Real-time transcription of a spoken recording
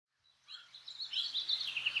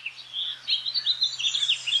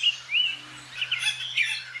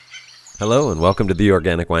Hello and welcome to the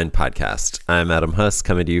Organic Wine Podcast. I'm Adam Huss,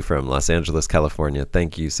 coming to you from Los Angeles, California.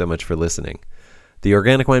 Thank you so much for listening. The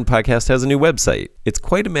Organic Wine Podcast has a new website. It's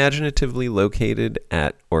quite imaginatively located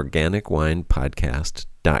at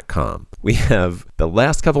organicwinepodcast.com. We have the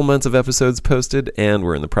last couple months of episodes posted, and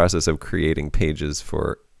we're in the process of creating pages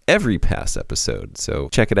for every past episode. So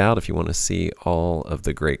check it out if you want to see all of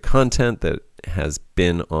the great content that has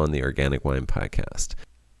been on the Organic Wine Podcast.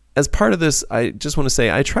 As part of this, I just want to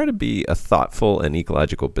say I try to be a thoughtful and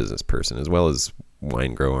ecological business person, as well as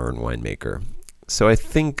wine grower and winemaker. So I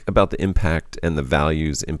think about the impact and the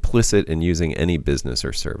values implicit in using any business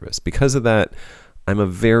or service. Because of that, I'm a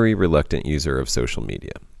very reluctant user of social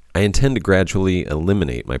media. I intend to gradually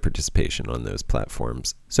eliminate my participation on those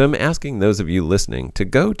platforms. So I'm asking those of you listening to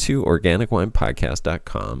go to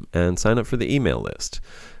organicwinepodcast.com and sign up for the email list.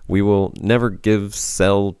 We will never give,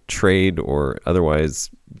 sell, trade, or otherwise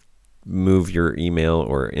move your email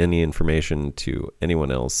or any information to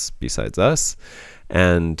anyone else besides us.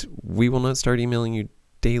 And we will not start emailing you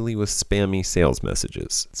daily with spammy sales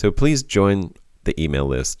messages. So please join the email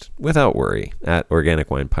list without worry at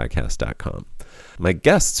organicwinepodcast.com. My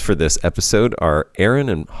guests for this episode are Aaron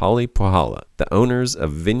and Holly Puhala, the owners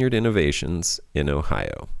of Vineyard Innovations in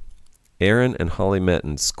Ohio. Aaron and Holly met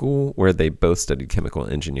in school where they both studied chemical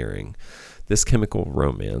engineering. This chemical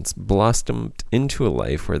romance blossomed into a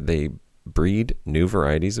life where they breed new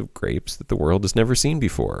varieties of grapes that the world has never seen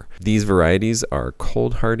before. These varieties are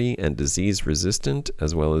cold hardy and disease resistant,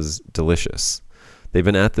 as well as delicious. They've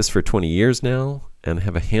been at this for 20 years now and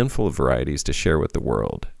have a handful of varieties to share with the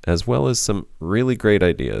world, as well as some really great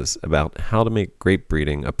ideas about how to make grape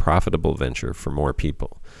breeding a profitable venture for more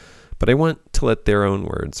people. But I want to let their own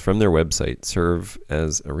words from their website serve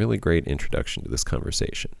as a really great introduction to this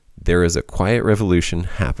conversation. There is a quiet revolution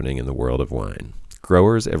happening in the world of wine.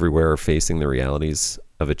 Growers everywhere are facing the realities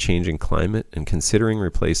of a changing climate and considering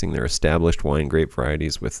replacing their established wine grape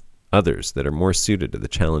varieties with others that are more suited to the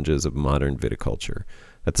challenges of modern viticulture.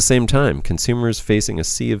 At the same time, consumers facing a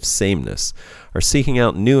sea of sameness are seeking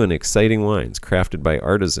out new and exciting wines crafted by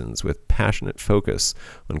artisans with passionate focus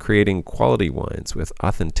on creating quality wines with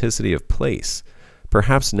authenticity of place.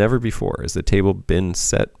 Perhaps never before has the table been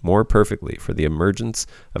set more perfectly for the emergence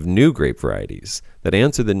of new grape varieties that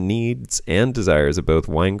answer the needs and desires of both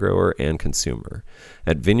wine grower and consumer.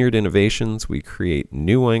 At Vineyard Innovations, we create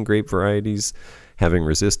new wine grape varieties having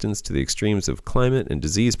resistance to the extremes of climate and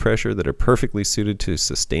disease pressure that are perfectly suited to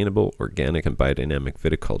sustainable, organic, and biodynamic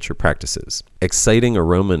viticulture practices. Exciting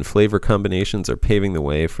aroma and flavor combinations are paving the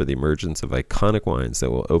way for the emergence of iconic wines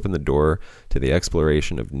that will open the door to the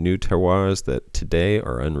exploration of new terroirs that today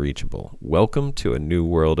are unreachable. Welcome to a new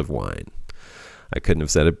world of wine. I couldn't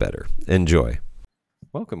have said it better. Enjoy.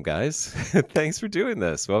 Welcome, guys. Thanks for doing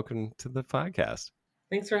this. Welcome to the podcast.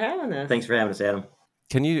 Thanks for having us. Thanks for having us, Adam.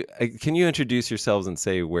 Can you introduce yourselves and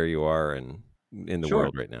say where you are and in the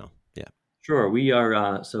world right now? Yeah. Sure. We are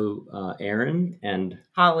Aaron and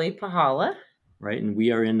Holly Puhala. Right, and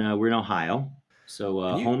we are we're in Ohio. So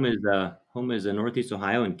home is in Northeast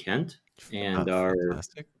Ohio in Kent, and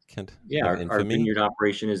fantastic. Kent. Yeah, our vineyard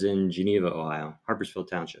operation is in Geneva, Ohio, Harpersfield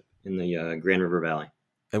Township in the Grand River Valley.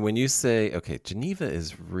 And when you say, okay, Geneva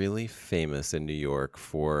is really famous in New York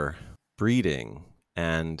for breeding.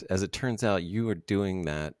 And as it turns out, you are doing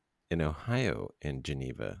that in Ohio in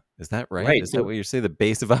Geneva. Is that right? Right. Is that what you're saying? The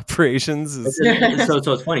base of operations is... So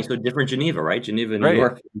it's funny. So different Geneva, right? Geneva, New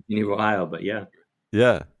York, Geneva, Ohio. But yeah.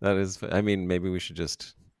 Yeah, that is. I mean, maybe we should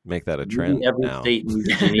just make that a trend maybe every now. State needs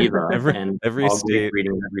Geneva, and every state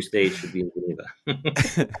breeding in every state should be in Geneva.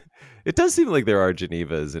 It does seem like there are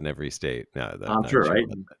Genevas in every state. No, I'm sure, right?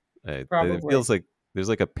 It feels like there's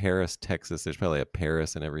like a Paris, Texas. There's probably a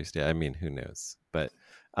Paris in every state. I mean, who knows? But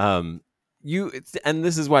and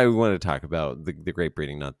this is why we want to talk about the grape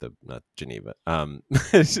breeding, not Geneva.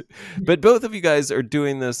 But both of you guys are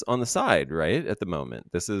doing this on the side, right? At the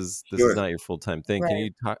moment, this is not your full-time thing. Right. Can you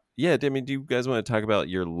talk? Yeah, I mean, do you guys want to talk about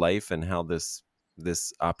your life and how this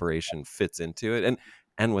operation fits into it,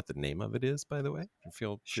 and what the name of it is, by the way?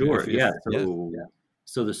 Sure. Yeah.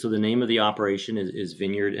 So the name of the operation is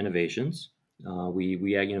Vineyard Innovations. We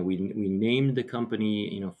named the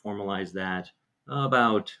company, formalized that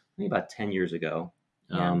about 10 years ago.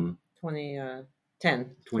 Yeah,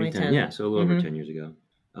 2010. Yeah, so a little over 10 years ago.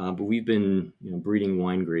 But we've been breeding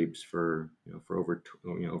wine grapes for over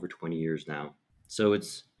 20 years now. So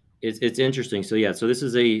it's interesting. So yeah, so this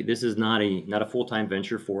is not a full-time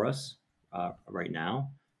venture for us right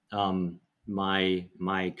now.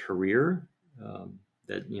 My career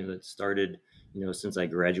that started since I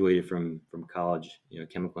graduated from college,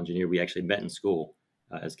 chemical engineer. We actually met in school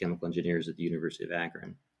as chemical engineers at the University of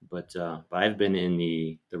Akron. but I've been in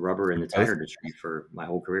the rubber and the tire industry for my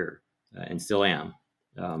whole career, and still am.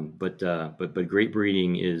 But great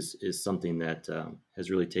breeding is something that has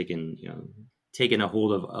really taken a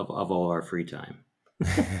hold of all our free time.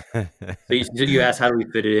 So you ask, how do we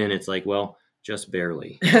fit it in? It's like, well, just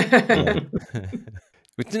barely.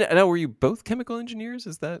 Now, were you both chemical engineers?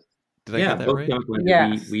 Did I get that both right? chemical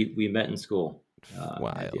engineers. Yes. We met in school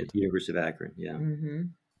Wild. at the University of Akron. Yeah. Mm-hmm.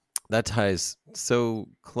 That ties so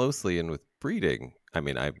closely in with breeding. I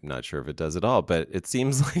mean, I'm not sure if it does at all, but it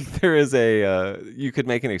seems like there is you could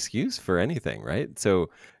make an excuse for anything, right? So,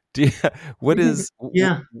 what is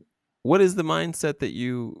what is the mindset that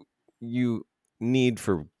you need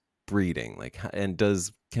for breeding? Like, and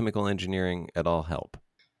does chemical engineering at all help?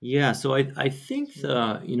 Yeah, so I think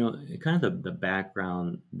kind of the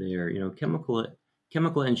background there,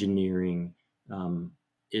 chemical engineering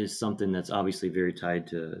is something that's obviously very tied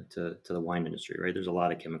to the wine industry, right? There's a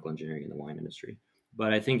lot of chemical engineering in the wine industry.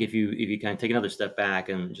 But I think if you kind of take another step back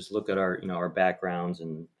and just look at our backgrounds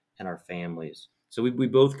and our families. So we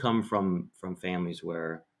both come from families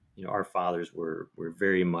where, our fathers were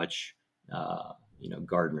very much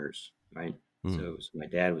gardeners, right? So my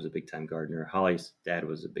dad was a big time gardener. Holly's dad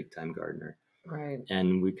was a big time gardener. Right.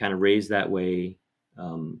 And we kind of raised that way.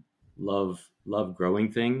 Love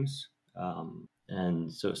growing things.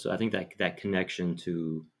 And so I think that connection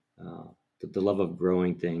to the love of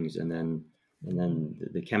growing things, and then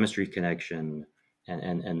the chemistry connection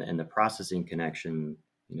and the processing connection,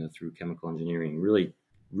 through chemical engineering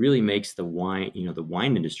really makes the wine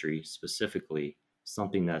industry specifically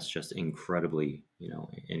something that's just incredibly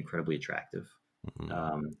attractive.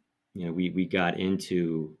 Mm-hmm. We got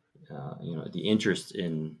into the interest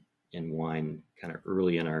in wine kind of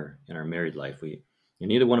early in our married life.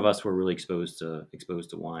 Neither one of us were really exposed to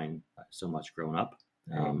wine so much growing up.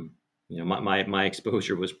 Right. My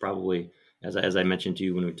exposure was probably, as I mentioned to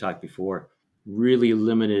you when we talked before, really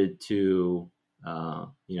limited to a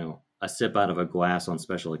sip out of a glass on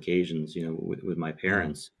special occasions, with my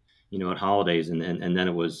parents, at holidays, and then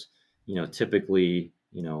it was, typically,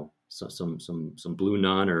 some Blue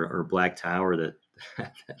Nun or Black Tower that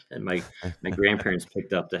my grandparents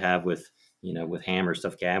picked up to have with ham or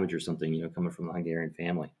stuffed cabbage or something, coming from a Hungarian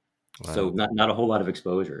family. Wow. So not a whole lot of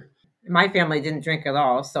exposure. My family didn't drink at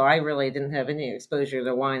all, so I really didn't have any exposure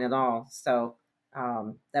to wine at all. So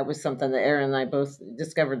that was something that Aaron and I both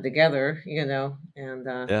discovered together, and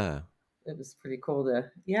it was pretty cool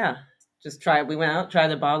to just try. We went out,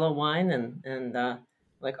 tried a bottle of wine, and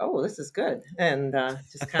like, oh, this is good, and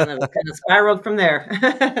just kind of spiraled from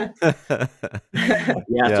there.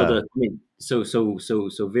 So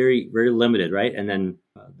very very limited, right? And then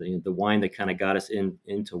the wine that kind of got us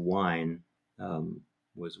into wine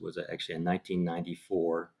was actually a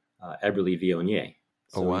 1994 Eberle Viognier.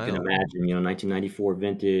 So you can imagine, 1994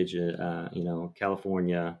 vintage,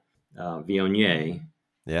 California Viognier.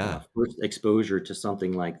 Yeah. First exposure to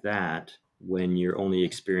something like that when your only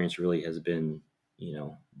experience really has been,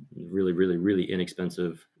 really, really, really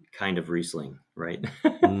inexpensive kind of Riesling, right?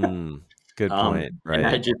 Good point. Right.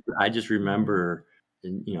 And I just remember,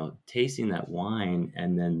 tasting that wine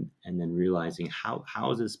and then realizing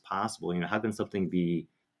how is this possible? How can something be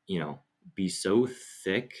so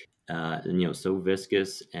thick, and so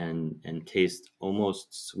viscous and taste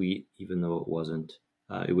almost sweet, even though it wasn't.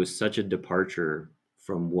 It was such a departure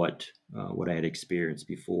from what I had experienced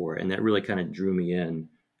before, and that really kind of drew me in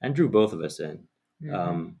and drew both of us in.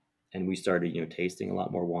 Mm-hmm. And we started, tasting a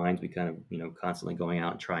lot more wines. We kind of, constantly going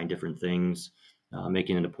out and trying different things,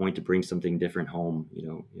 making it a point to bring something different home,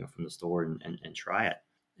 from the store and try it.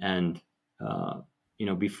 And,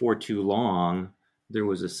 before too long, there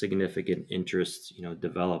was a significant interest,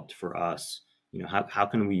 developed for us. How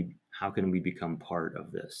can we become part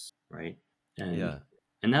of this, right?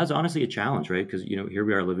 And that was honestly a challenge, right? Because here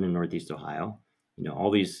we are living in Northeast Ohio.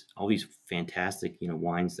 All these fantastic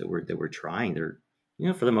wines that we're trying. They're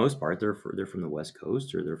for the most part they're from the West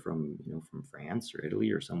Coast, or they're from from France or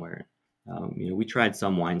Italy or somewhere. We tried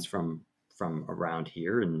some wines from around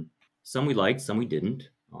here, and some we liked, some we didn't,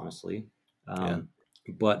 honestly.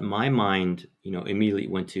 But my mind, immediately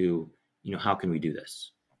went to, how can we do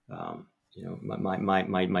this?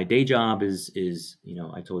 My day job is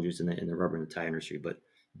I told you it's in the rubber and the tire industry,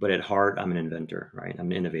 but at heart I'm an inventor, right? I'm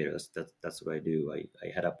an innovator. That's what I do. I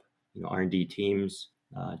head up R&D teams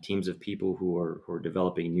of people who are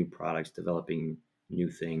developing new products, developing new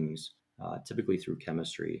things, typically through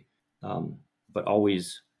chemistry, but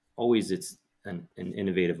always it's an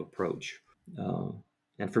innovative approach.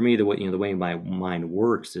 And for me, the way my mind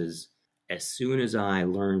works is, as soon as I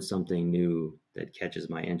learn something new that catches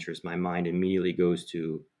my interest, my mind immediately goes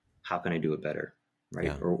to, how can I do it better,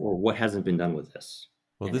 right? Or what hasn't been done with this,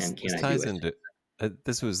 well, this ties into.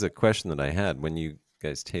 This was a question that I had when you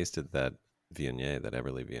guys tasted that Viognier, that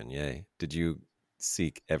Everly Viognier. Did you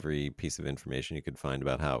seek every piece of information you could find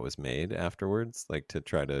about how it was made afterwards, like to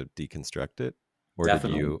try to deconstruct it? Or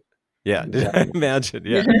Definitely. did you? Yeah, did I imagine?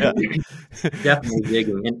 Yeah. Definitely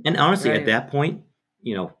digging. And honestly, at that point,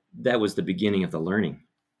 that was the beginning of the learning.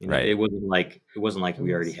 Right. It wasn't like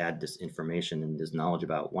we already had this information and this knowledge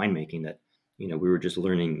about winemaking that, we were just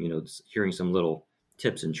learning, hearing some little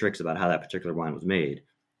tips and tricks about how that particular wine was made.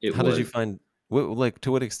 Did you find,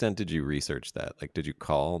 to what extent did you research that? Like, did you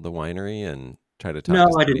call the winery and try to talk to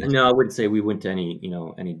somebody? I didn't. No, I wouldn't say we went to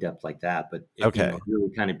any depth like that, but it really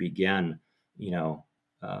kind of began,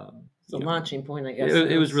 the launching point, I guess.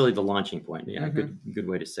 It was really the launching point. Yeah, good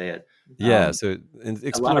way to say it. Yeah, so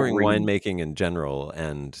exploring winemaking in general,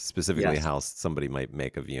 and specifically how somebody might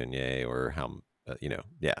make a Viognier, or how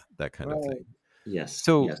that kind of thing. Yes.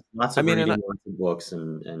 So lots of reading, lots of books,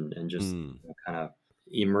 and just kind of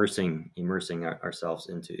immersing ourselves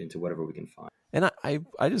into whatever we can find. And I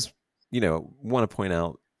just want to point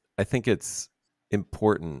out, I think it's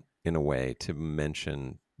important in a way to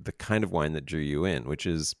mention the kind of wine that drew you in, which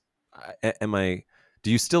is,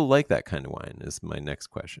 do you still like that kind of wine, is my next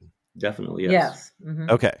question. Definitely, yes. Mm-hmm.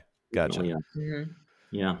 Okay, gotcha. Yeah.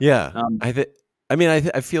 Mm-hmm. Yeah.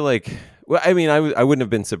 I feel like, I wouldn't have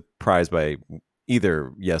been surprised by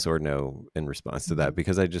either yes or no in response to that,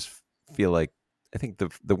 because I just feel like, I think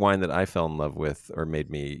the wine that I fell in love with, or made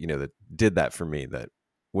me, that did that for me, that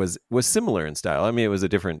was similar in style. I mean, it was a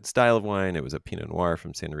different style of wine. It was a Pinot Noir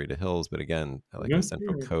from Santa Rita Hills, but again, like a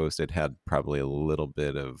Central Coast, it had probably a little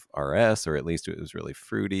bit of RS, or at least it was really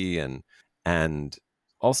fruity, and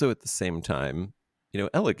also at the same time,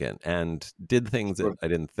 elegant, and did things that I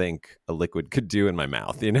didn't think a liquid could do in my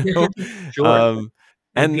mouth. Sure.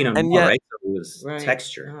 And yet, right, so it was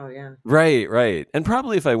texture. Oh yeah. Right. And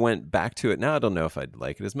probably if I went back to it now, I don't know if I'd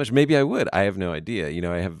like it as much. Maybe I would. I have no idea.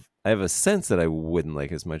 I have a sense that I wouldn't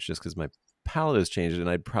like it as much, just because my palate has changed, and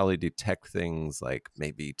I'd probably detect things like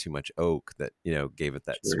maybe too much oak that gave it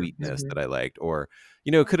that sweetness that I liked, or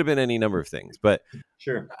it could have been any number of things. But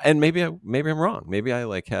and maybe I'm wrong. Maybe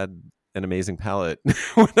I had an amazing palate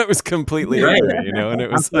when I was completely angry, and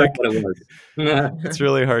it was like it's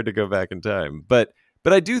really hard to go back in time. But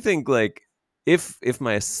I do think, like, if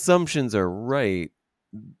my assumptions are right,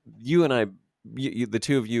 you and I, the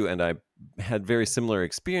two of you and I, had very similar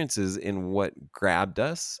experiences in what grabbed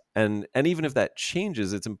us, and even if that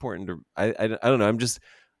changes, it's important to I don't know. I'm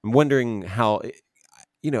wondering how,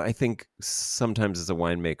 I think sometimes as a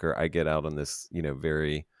winemaker, I get out on this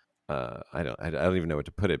very I don't even know what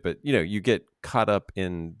to put it, but you get caught up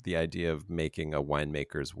in the idea of making a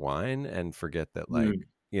winemaker's wine and forget that, like,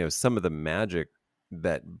 some of the magic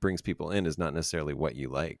that brings people in is not necessarily what you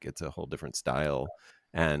like. It's a whole different style.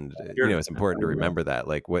 And it's important to remember that,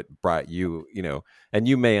 like, what brought you, and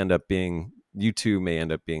you two may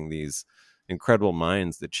end up being these incredible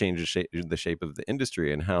minds that change the shape of the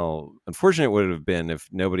industry. And how unfortunate it would have been if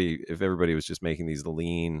everybody was just making these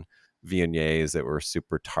lean Viogniers that were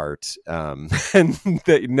super tart, and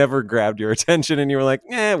that never grabbed your attention, and you were like,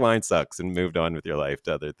 wine sucks, and moved on with your life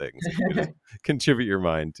to other things that you could just contribute your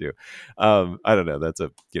mind to. I don't know. That's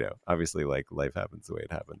obviously, like, life happens the way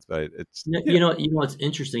it happens, but it's what's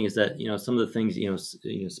interesting is that some of the things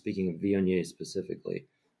speaking of Viognier specifically,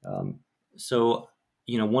 so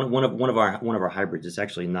one of our hybrids is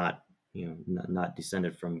actually not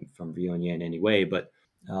descended from Viognier in any way, but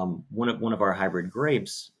one of our hybrid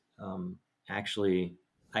grapes. Actually,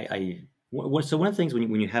 so one of the things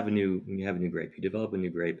when you have a new grape, you develop a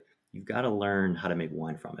new grape, you've got to learn how to make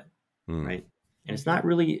wine from it, right? And it's not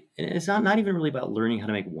even really about learning how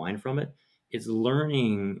to make wine from it. It's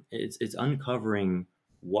uncovering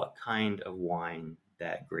what kind of wine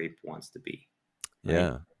that grape wants to be. Right?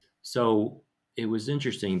 Yeah. So it was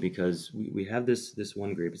interesting because we have this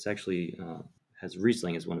one grape. It's actually has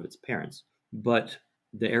Riesling as one of its parents, but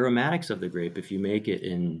the aromatics of the grape, if you make it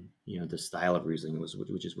in the style of Riesling,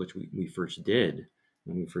 which is what we first did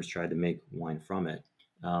when we first tried to make wine from it,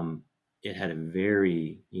 it had a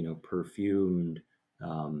very perfumed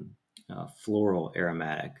floral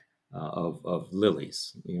aromatic of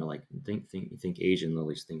lilies. Like think Asian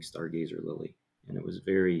lilies, think Stargazer lily, and it was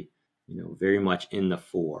very very much in the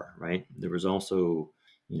fore. Right, there was also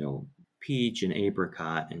peach and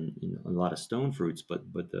apricot and a lot of stone fruits, but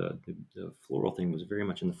the floral thing was very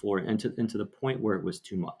much in the floor, and to the point where it was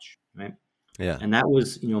too much, right? Yeah. And that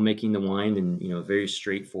was making the wine in very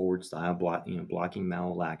straightforward style, blocking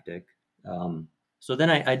malolactic, So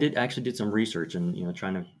then I did some research and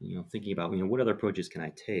trying to thinking about what other approaches can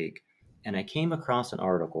I take, and I came across an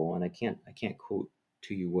article, and I can't quote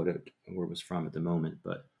to you where it was from at the moment,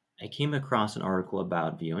 but I came across an article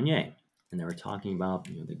about Viognier, and they were talking about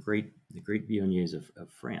the great Viogniers of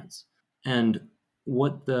France, and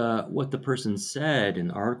what the person said in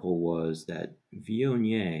the article was that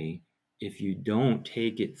Viognier, if you don't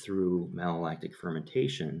take it through malolactic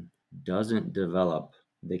fermentation, doesn't develop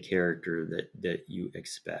the character that you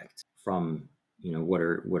expect from what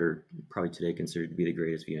are probably today considered to be the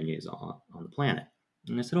greatest Viogniers on the planet.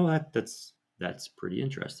 And I said, oh, that's pretty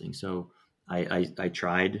interesting. So I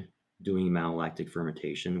tried doing malolactic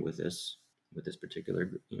fermentation with this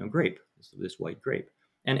particular grape, this white grape.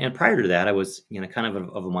 And prior to that, I was kind of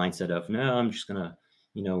a mindset of, no, I'm just gonna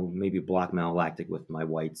maybe block malolactic with my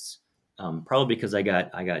whites. Probably because I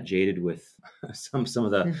got jaded with some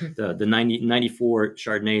of the 94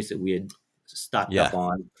 Chardonnays that we had stocked up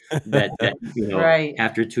on that right.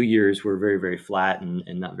 after 2 years were very, very flat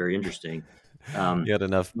and not very interesting. You had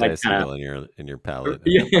enough diacetyl in your palate.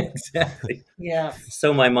 Yeah, exactly. Yeah.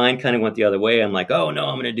 So my mind kind of went the other way. I'm like, oh no,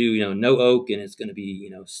 I'm going to do no oak, and it's going to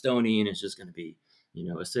be stony, and it's just going to be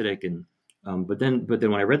acidic. And but then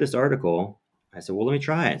when I read this article, I said, well, let me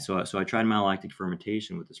try it. So I tried malolactic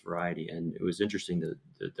fermentation with this variety, and it was interesting.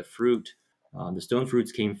 The fruit, the stone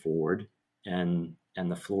fruits came forward, and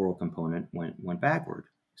the floral component went backward.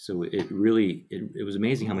 So it was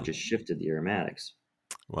amazing how much it shifted the aromatics.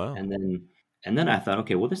 Wow. And then I thought,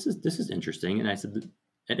 okay, well, this is interesting. And I said,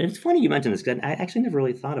 and it's funny you mentioned this, because I actually never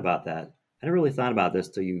really thought about that. I never really thought about this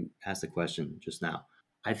till you asked the question just now.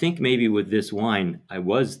 I think maybe with this wine, I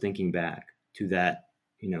was thinking back to that,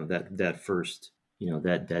 that first,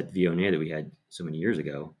 that Viognier that we had so many years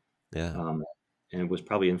ago. Yeah. And it was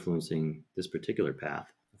probably influencing this particular path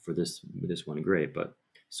for this one grape. But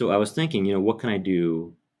so I was thinking, what can I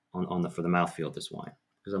do for the mouthfeel of this wine?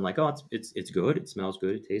 Because I'm like, oh, it's good. It smells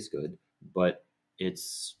good. It tastes good, but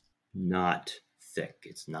it's not thick.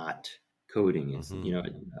 It's not coating. It's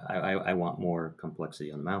I want more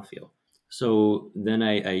complexity on the mouthfeel. So then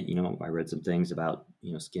I read some things about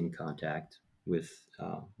skin contact with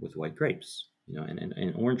white grapes,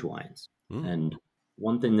 and orange wines. And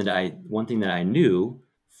one thing that I knew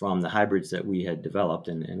from the hybrids that we had developed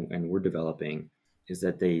and we're developing is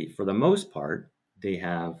that they, for the most part, they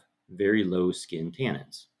have very low skin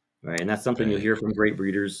tannins, right? And that's something you'll hear from grape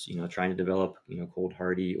breeders, trying to develop, cold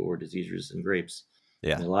hardy or disease-resistant grapes.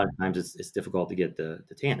 Yeah. And a lot of times it's difficult to get the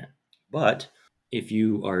tannin. But if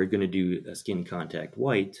you are going to do a skin contact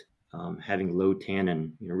white, having low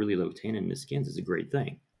tannin, really low tannin in the skins is a great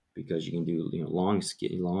thing, because you can do long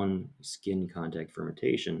skin contact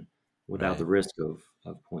fermentation without the risk of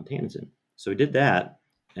pulling tannins in. So we did that,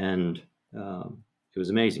 and it was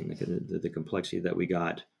amazing. The complexity that we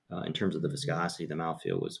got in terms of the viscosity, the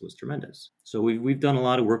mouthfeel was tremendous. So we've done a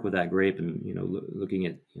lot of work with that grape, and looking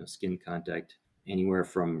at skin contact anywhere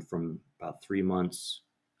from about 3 months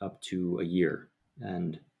up to a year,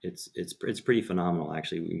 and it's pretty phenomenal.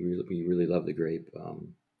 Actually, we really love the grape.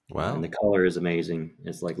 Wow. And the color is amazing.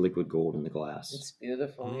 It's like liquid gold in the glass. It's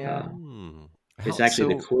beautiful. Yeah. It's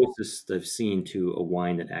actually the closest I've seen to a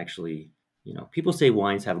wine that actually, people say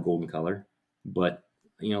wines have a golden color, but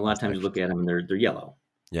a lot of times you look at them and they're yellow.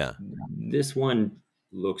 Yeah. This one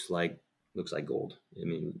looks like gold. I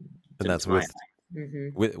mean, and that's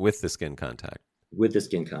with the skin contact. With the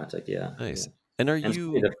skin contact, yeah. Nice. Yeah. And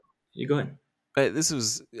you go ahead. This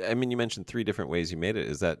was, you mentioned 3 different ways you made it.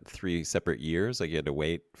 Is that 3 separate years? Like you had to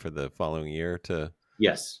wait for the following year to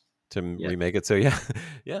remake it. So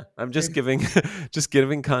yeah. I'm just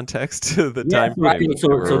giving context to the time frame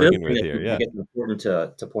we're working with here. Yeah, it's important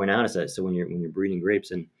to point out is that when you're breeding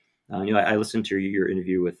grapes, and I listened to your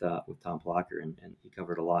interview with Tom Plocker, and he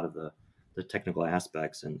covered a lot of the technical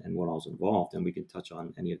aspects and what all's involved, and we can touch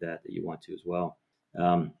on any of that you want to as well.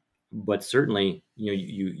 But certainly,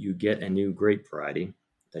 you get a new grape variety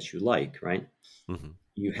that you like, right? Mm-hmm.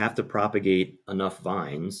 You have to propagate enough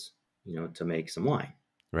vines, to make some wine.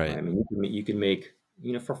 Right. I mean, you can make,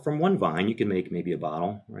 from one vine, you can make maybe a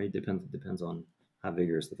bottle, right? Depends on how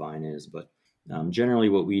vigorous the vine is. But generally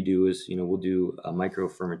what we do is, we'll do a micro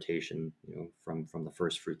fermentation, from the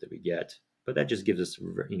first fruit that we get. But that just gives us,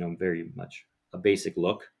 very much a basic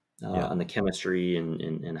look on the chemistry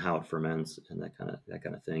and how it ferments and that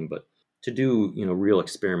kind of thing. But to do, real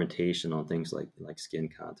experimentation on things like skin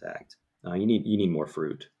contact, you need more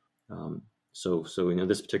fruit. So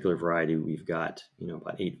this particular variety, we've got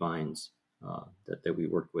about 8 vines that we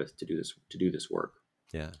worked with to do this work.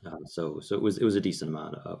 Yeah. So it was a decent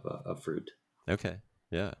amount of fruit. Okay.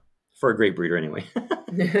 Yeah. for a grape breeder anyway.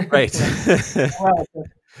 Right.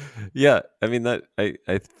 Yeah, I mean that I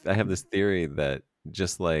have this theory that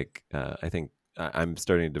just like I think I'm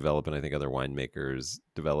starting to develop, and I think other winemakers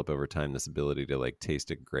develop over time, this ability to like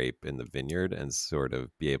taste a grape in the vineyard and sort of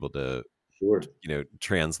be able to, Sure.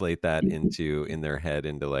 translate that into in their head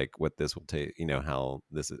into like what this will take, how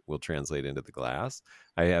this will translate into the glass.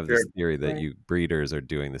 I have this theory that you breeders are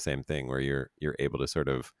doing the same thing, where you're able to sort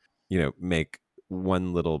of, make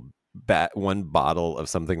one one bottle of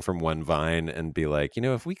something from one vine and be like,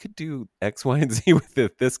 if we could do X, Y, and Z with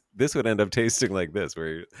it, this would end up tasting like this, where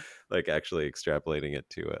you're like actually extrapolating it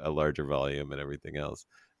to a larger volume and everything else.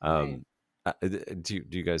 Do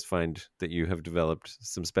you guys find that you have developed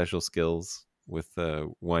some special skills with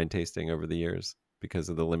wine tasting over the years because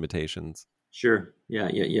of the limitations? Sure.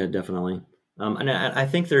 Yeah, definitely. And I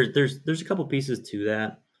think there's a couple pieces to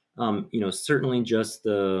that. Certainly just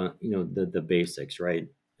the basics, right?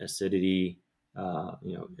 Acidity,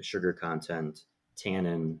 sugar content,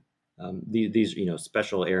 tannin, these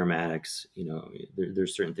special aromatics.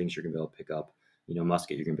 There's certain things you're gonna be able to pick up.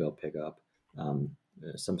 Muscat you're gonna be able to pick up.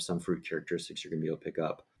 Some fruit characteristics you're gonna be able to pick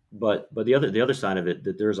up. But the other side of it,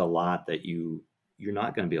 that there's a lot that you're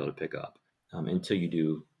not gonna be able to pick up until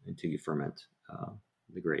you ferment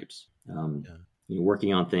the grapes.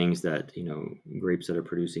 Working on things that grapes that are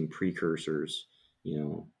producing precursors,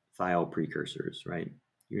 thiol precursors, right?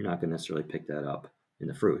 You're not going to necessarily pick that up in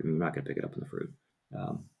the fruit. I mean, you're not going to pick it up in the fruit.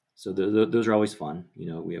 So those are always fun.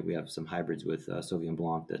 We have some hybrids with Sauvignon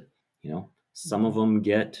Blanc that some of them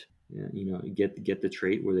get the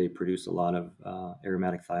trait where they produce a lot of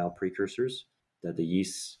aromatic thiol precursors that the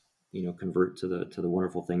yeasts convert to the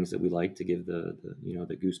wonderful things that we like to give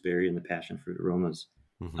the gooseberry and the passion fruit aromas.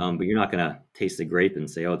 Mm-hmm. But you're not going to taste the grape and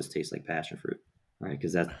say, "Oh, this tastes like passion fruit," right?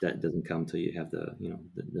 Because that doesn't come until you have the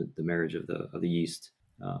marriage of the yeast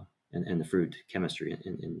and the fruit chemistry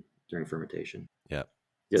in during fermentation. Yeah.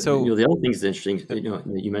 So the other thing is interesting.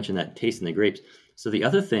 You mentioned that tasting the grapes. So the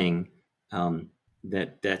other thing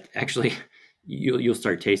that actually you'll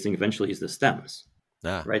start tasting eventually is the stems.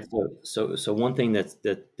 Right. So one thing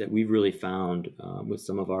that we've really found with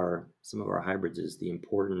some of our hybrids is the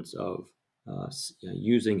importance of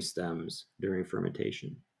using stems during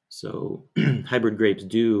fermentation. So hybrid grapes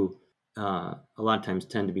do a lot of times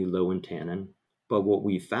tend to be low in tannin, but what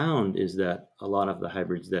we found is that a lot of the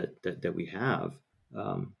hybrids that we have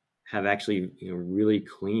actually really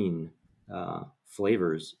clean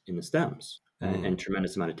flavors in the stems and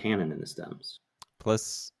tremendous amount of tannin in the stems.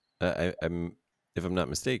 Plus, I'm if I'm not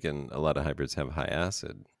mistaken, a lot of hybrids have high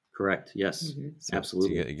acid. Correct. Yes,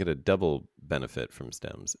 absolutely. So you get a double benefit from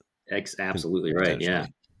stems. Absolutely right.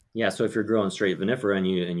 Yeah. So if you're growing straight vinifera and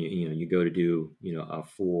you go to do a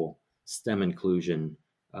full stem inclusion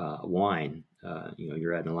wine,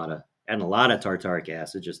 you're adding a lot of tartaric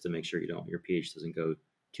acid just to make sure your pH doesn't go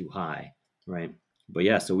too high, right? But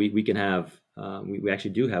yeah, so we can have we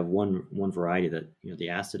actually do have one variety that the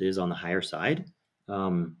acid is on the higher side,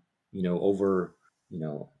 over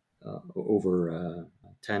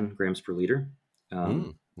 10 grams per liter.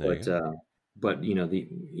 But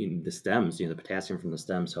the stems, the potassium from the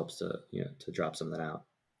stems helps to drop some of that out.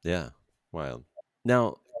 Yeah, wild.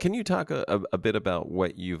 Now, can you talk a bit about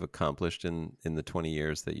what you've accomplished in the 20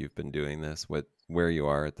 years that you've been doing this? Where you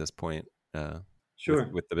are at this point? Sure.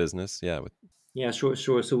 With the business, yeah. Yeah, sure.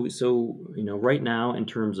 So right now, in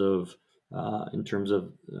terms of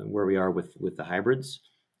where we are with the hybrids,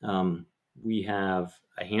 we have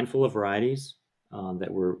a handful of varieties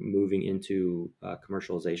that we're moving into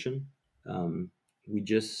commercialization. We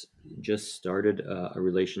just started a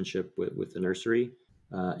relationship with the nursery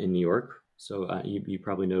in New York. So you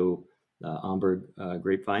probably know Amberg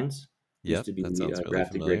grapevines. Used to be that sounds really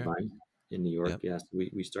grafted familiar. grapevine in New York. Yep. Yes,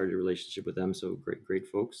 we started a relationship with them. So great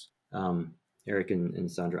folks, Eric and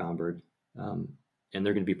Sandra Amberg, and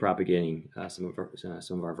they're going to be propagating some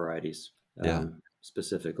of our varieties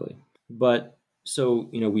specifically. But so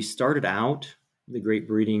we started out the grape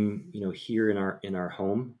breeding here in our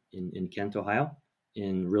home in Kent, Ohio,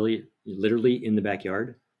 and really literally in the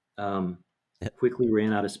backyard. Quickly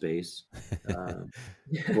ran out of space.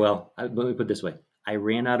 Well, let me put it this way: I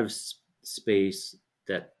ran out of space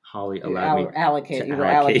that Holly allowed me allocate. You were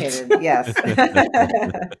allocated, yes.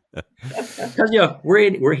 Because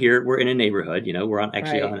we're here, we're in a neighborhood. We're on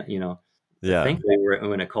on Yeah. Thankfully,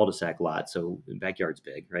 we're in a cul-de-sac lot, so the backyard's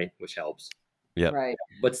big, right? Which helps. Yeah. Right.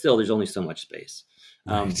 But still, there's only so much space.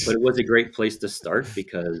 But it was a great place to start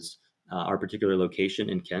because our particular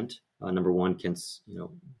location in Kent, number one, Kent's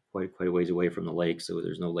quite a ways away from the lake, so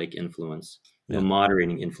there's no lake influence, no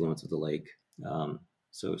moderating influence of the lake.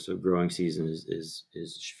 So growing season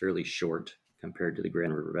is fairly short compared to the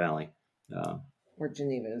Grand River Valley. Where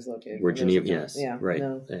Geneva is located. Where Geneva, yes, yeah, right,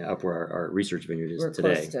 up where our research vineyard is we're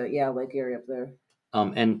today. Close to, Lake Erie up there.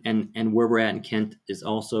 And where we're at in Kent is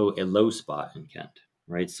also a low spot in Kent,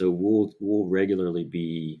 right? So we'll regularly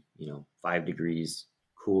be 5 degrees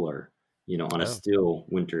cooler, on a still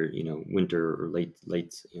winter, winter or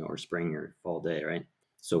late or spring or fall day, right?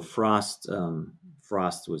 So frost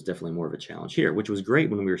was definitely more of a challenge here, which was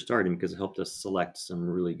great when we were starting because it helped us select some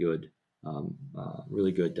really good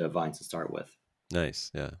vines to start with.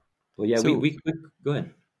 Nice, yeah. Well, yeah, so, we go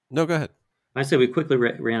ahead. No, go ahead. I said we quickly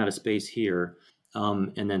ran out of space here,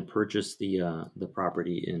 and then purchased the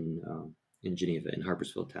property in Geneva in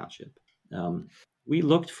Harpersfield Township. We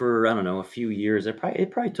looked for, I don't know, a few years. It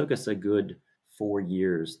probably took us a good 4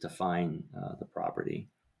 years to find the property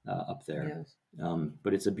up there. Yes.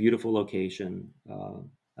 But it's a beautiful location.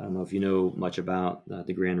 I don't know if you know much about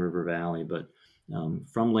the Grand River Valley, but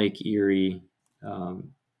from Lake Erie,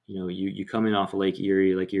 you come in off of Lake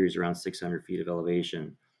Erie. Lake Erie is around 600 feet of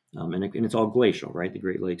elevation. And it's all glacial, right? The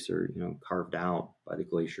Great Lakes are, carved out by the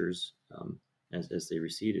glaciers as they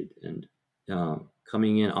receded. And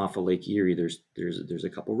coming in off of Lake Erie, there's a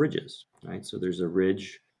couple ridges, right? So there's a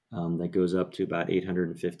ridge that goes up to about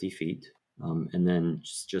 850 feet, and then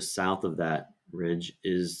just south of that ridge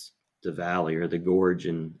is the valley or the gorge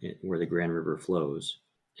where the Grand River flows.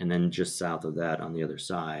 And then just south of that on the other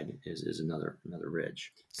side is another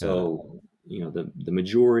ridge. So, the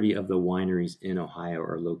majority of the wineries in Ohio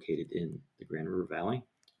are located in the Grand River Valley.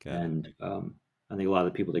 And I think a lot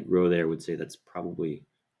of the people that grow there would say that's probably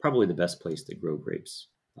the best place to grow grapes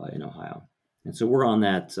in Ohio. And so we're on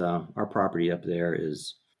that, our property up there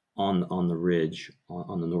is on the ridge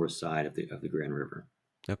on the north side of the Grand River.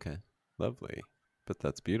 Okay, lovely. But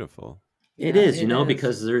that's beautiful. It is,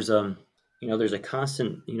 because there's there's a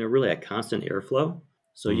constant, really a constant airflow.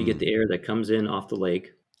 So you get the air that comes in off the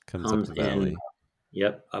lake, comes up the valley.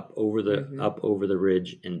 Yep, up over the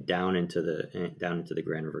ridge and down into the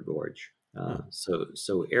Grand River Gorge.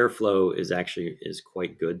 So airflow is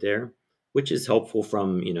quite good there, which is helpful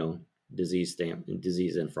from disease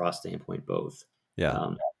and frost standpoint both.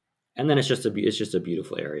 Yeah. And then it's just a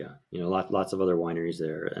beautiful area. Lots of other wineries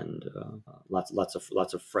there, and lots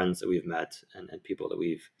of friends that we've met and people that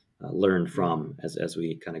we've learned from as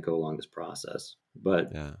we kind of go along this process.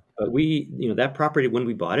 But we, that property when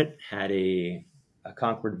we bought it had a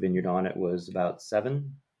Concord vineyard on it. Was about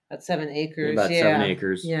 7 acres. About 7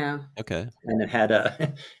 acres. Yeah. Okay. And it had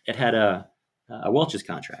a Welch's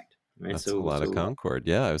contract. Right? That's a lot of Concord.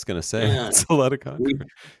 Yeah, I was going to say that's a lot of Concord.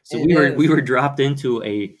 We were dropped into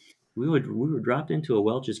a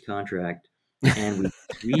Welch's contract, and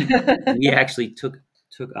we actually took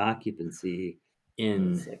occupancy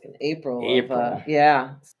in April.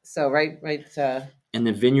 So right. And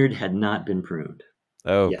the vineyard had not been pruned.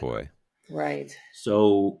 Oh yet. Boy. Right.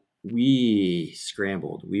 So we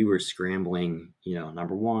scrambled. We were scrambling.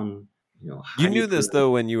 Number one. You knew this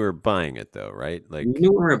though when you were buying it, though, right? Like we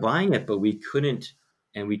knew we were buying it, but we couldn't,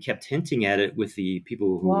 and we kept hinting at it with the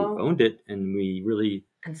people who owned it, and we really.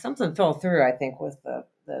 And something fell through, I think, with the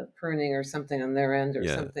pruning or something on their end or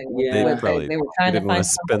something. Yeah, they were trying to find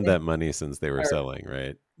spend that money since they were selling,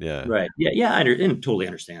 right? Yeah. Right. Yeah. I totally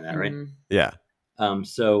understand that, right? Yeah.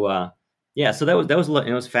 So that was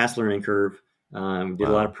it was a fast learning curve. Did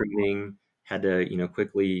a lot of pruning. Had to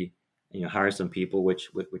quickly hire some people,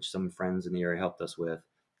 which some friends in the area helped us with,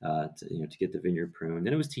 to get the vineyard pruned.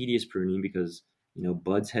 And it was tedious pruning because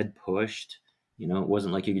buds had pushed. It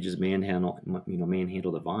wasn't like you could just manhandle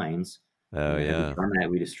the vines. Oh yeah. From that,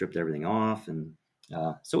 we just stripped everything off, and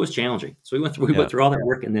so it was challenging. So we went through all that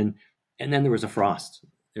work, and then there was a frost.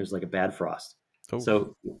 There was like a bad frost. Oh.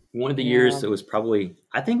 So one of the years it was probably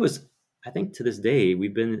I think to this day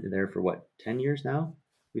we've been there for 10 years now.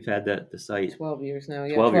 We've had the site 12 years now.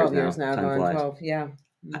 Yeah, 12 years now. Going 12. Yeah.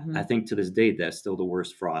 Mm-hmm. I think to this date that's still the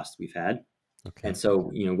worst frost we've had. Okay. And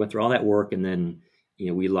so went through all that work, and then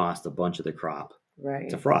we lost a bunch of the crop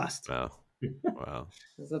to frost. Wow.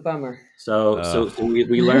 It's a bummer. So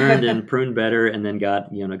we learned and pruned better, and then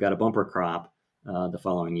got a bumper crop the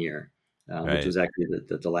following year, which was actually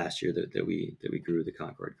the last year that we grew the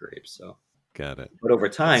Concord grapes. So got it. But over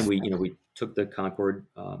time, we took the Concord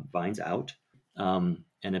vines out, and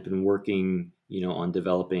have been working on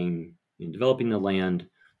developing the land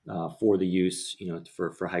for the use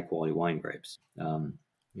for high quality wine grapes.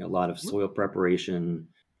 A lot of soil preparation,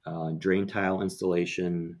 drain tile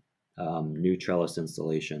installation. New trellis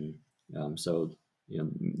installation. So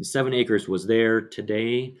 7 acres was there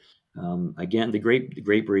today. Again, the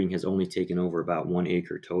grape breeding has only taken over about 1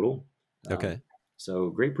 acre total. Okay.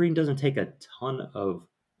 So grape breeding doesn't take a ton of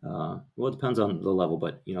well, it depends on the level,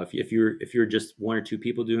 but if you're just one or two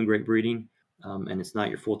people doing grape breeding, and it's not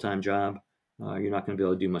your full time job, you're not going to be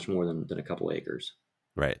able to do much more than a couple acres.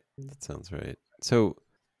 Right. That sounds right. So,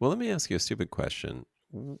 well, let me ask you a stupid question.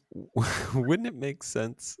 Wouldn't it make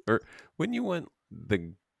sense, or wouldn't you want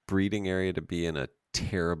the breeding area to be in a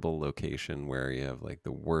terrible location where you have like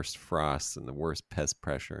the worst frosts and the worst pest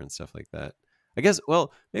pressure and stuff like that? I guess,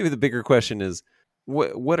 well, maybe the bigger question is,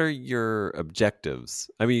 what are your objectives?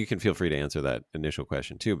 I mean, you can feel free to answer that initial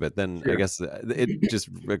question too, but then sure. I guess it just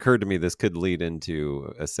occurred to me this could lead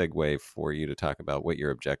into a segue for you to talk about what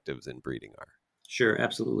your objectives in breeding are. Sure,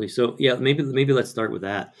 absolutely. So yeah, maybe let's start with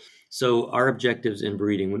that. So our objectives in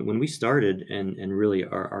breeding, when we started, and really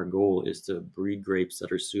our goal is to breed grapes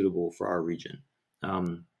that are suitable for our region.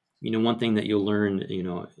 One thing that you'll learn,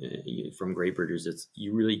 from grape breeders,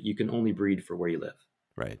 you can only breed for where you live.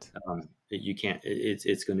 Right. You can't.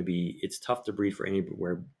 It's tough to breed for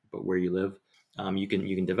anywhere but where you live. You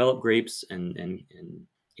can develop grapes, and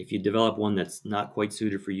if you develop one that's not quite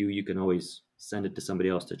suited for you, you can always send it to somebody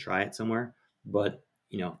else to try it somewhere. But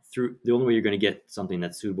through the only way you're going to get something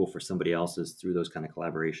that's suitable for somebody else is through those kind of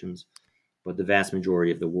collaborations. But the vast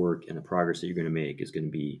majority of the work and the progress that you're going to make is going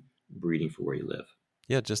to be breeding for where you live.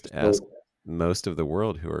 Yeah, just ask most of the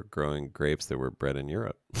world who are growing grapes that were bred in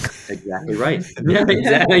Europe. Exactly right. Yeah,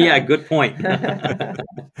 exactly. Yeah, good point.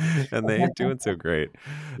 And they ain't doing so great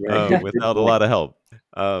without a lot of help.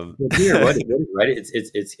 Here, right?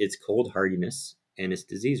 It's cold hardiness and it's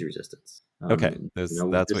disease resistance. Okay, that's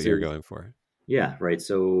what you're going for. Yeah, right.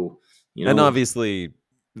 So and obviously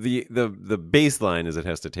the baseline is it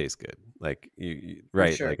has to taste good. Like you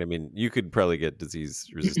right? Sure. Like I mean, you could probably get disease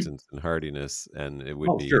resistance and hardiness, and it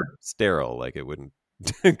would be sterile. Like it wouldn't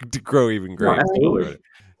grow even grapes. No, absolutely.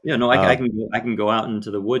 Yeah, no, I can go out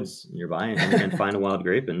into the woods nearby and find a wild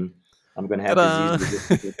grape, and I'm going to have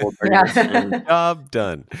disease resistance. Job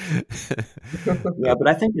done. Yeah, but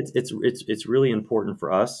I think it's really important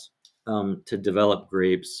for us to develop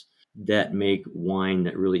grapes that make wine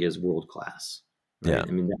that really is world class. Right? Yeah,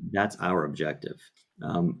 I mean that's our objective,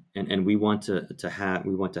 and we want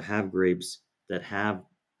to have grapes that have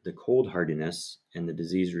the cold hardiness and the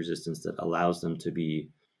disease resistance that allows them to be,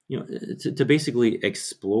 to basically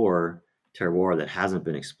explore terroir that hasn't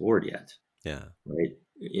been explored yet. Yeah, right.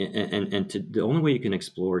 And the only way you can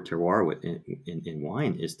explore terroir in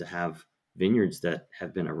wine is to have vineyards that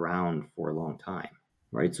have been around for a long time,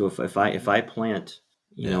 right? So if I plant,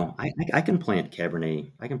 I can plant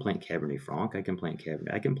Cabernet, I can plant Cabernet Franc, I can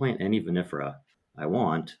plant any vinifera I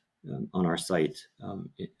want on our site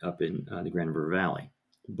up in the Grand River Valley.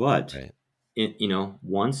 But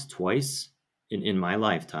once, twice in my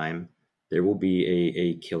lifetime, there will be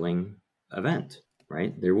a killing event,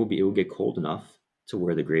 right? It will get cold enough to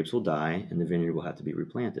where the grapes will die and the vineyard will have to be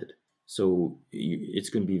replanted. So it's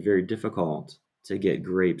going to be very difficult to get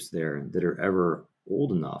grapes there that are ever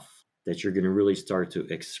old enough that you're going to really start to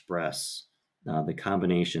express the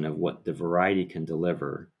combination of what the variety can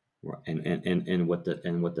deliver and what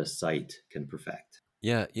the site can perfect.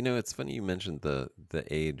 Yeah, it's funny you mentioned the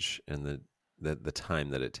age and the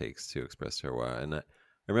time that it takes to express terroir. And I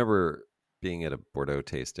remember being at a Bordeaux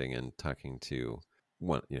tasting and talking to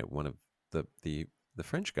one of the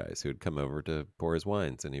French guys who had come over to pour his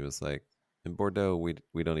wines, and he was like, in Bordeaux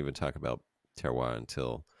we don't even talk about terroir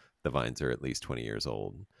until the vines are at least 20 years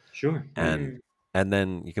old. Sure. And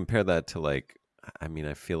then you compare that to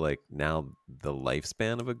I feel like now the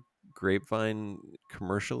lifespan of a grapevine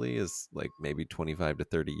commercially is like maybe 25 to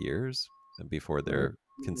 30 years before they're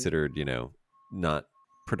considered, not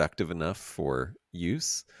productive enough for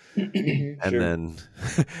use. And sure. Then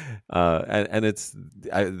and it's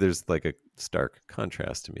there's like a stark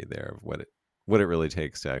contrast to me there of what it really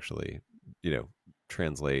takes to actually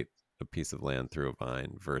translate a piece of land through a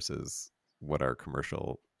vine versus what our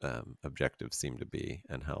commercial objectives seem to be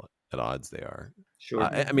and how at odds they are. Sure.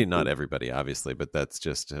 I mean, not everybody, obviously, but that's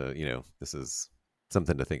just, this is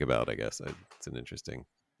something to think about, I guess. It's an interesting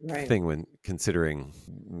thing when considering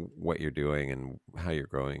what you're doing and how you're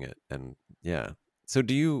growing it. And yeah. So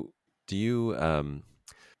do you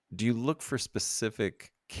look for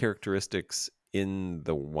specific characteristics in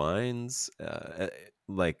the wines?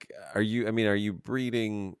 Are you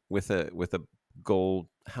breeding with a goal?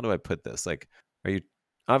 How do I put this? Like,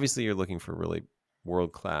 obviously you're looking for really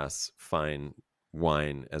world-class fine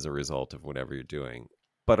wine as a result of whatever you're doing,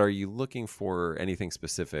 but are you looking for anything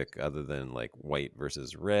specific other than like white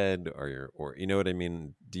versus red, or you know what I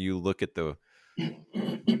mean? Do you look at the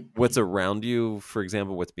what's around you, for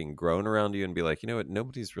example, what's being grown around you, and be like, you know what,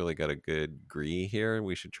 nobody's really got a good Gris here, and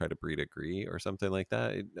we should try to breed a Gris or something like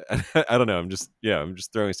that. I don't know. I'm just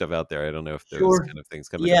throwing stuff out there. I don't know if those Sure. kind of things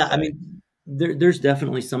come into Yeah, I play. mean, there's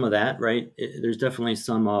definitely some of that, right? There's definitely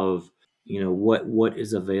some of, what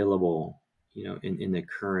is available, in the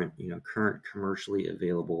current commercially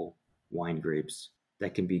available wine grapes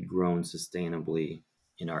that can be grown sustainably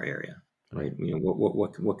in our area, right?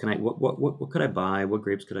 What can I what could I buy? What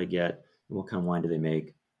grapes could I get? And what kind of wine do they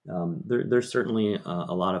make? There's certainly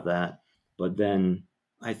a lot of that, but then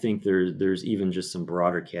I think there's even just some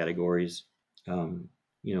broader categories. Um,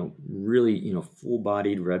 really,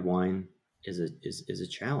 full-bodied red wine is a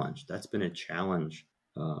challenge. That's been a challenge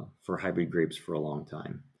for hybrid grapes for a long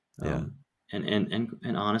time. Yeah.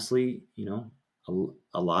 And honestly,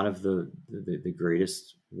 a lot of the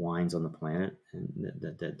greatest wines on the planet and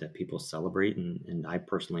that people celebrate and I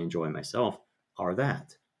personally enjoy myself are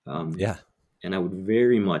that. Yeah. And I would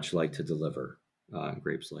very much like to deliver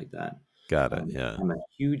grapes like that. Got it. Yeah. I'm a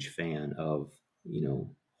huge fan of,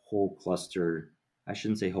 whole cluster. I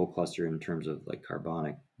shouldn't say whole cluster in terms of like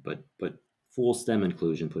carbonic, but full stem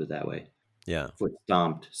inclusion, put it that way. Yeah. Foot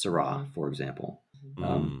stomped Syrah, for example.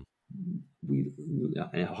 Mm. We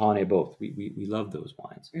and Hane both. We love those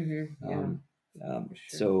wines. Mm-hmm. Yeah.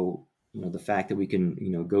 Sure. So the fact that we can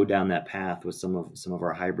go down that path with some of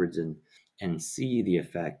our hybrids and see the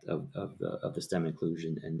effect of the stem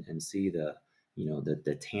inclusion and see the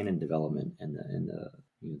tannin development and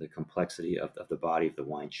the complexity of the body of the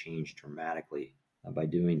wine change dramatically by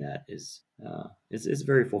doing that is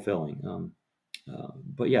very fulfilling.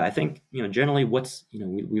 But yeah, I think generally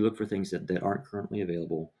we look for things that aren't currently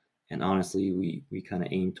available, and honestly, we kind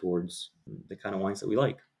of aim towards the kind of wines that we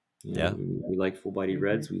like. We like full-bodied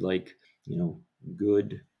reds. We like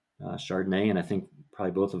good Chardonnay, and I think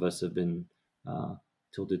probably both of us have been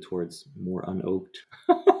tilted towards more unoaked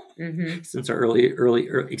since our early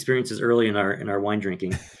experiences early in our wine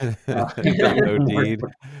drinking. OD'd,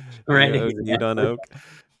 right? OD'd on oak.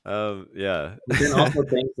 Yeah. But then also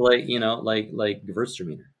things like like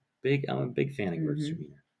Gewürztraminer. I'm a big fan of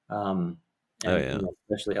Gewürztraminer. And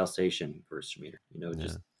especially Alsatian Gewürztraminer.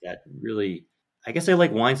 Just that really. I guess I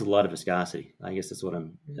like wines with a lot of viscosity. I guess that's what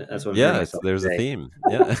I'm. Yeah, there's a theme.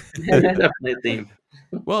 Yeah, definitely a theme.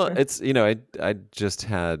 Well, it's I just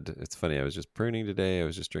had. It's funny. I was just pruning today. I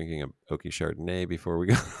was just drinking a oaky Chardonnay before we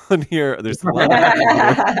got on here. There's a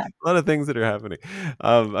lot of things that are happening.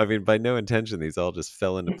 I mean, by no intention, these all just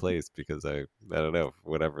fell into place because I don't know,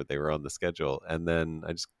 whatever, they were on the schedule, and then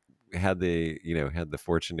I just had the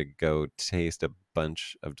fortune to go taste a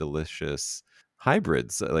bunch of delicious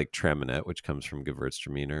hybrids like Traminette, which comes from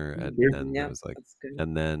Gewürztraminer, and I was like,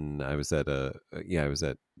 and then I was at I was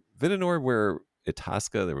at Vinanor where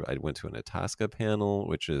Itasca. I went to an Itasca panel,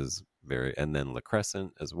 which is and then La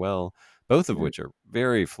Crescent as well, both of which are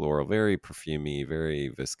very floral, very perfumey, very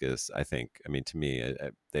viscous. I think. I mean, to me,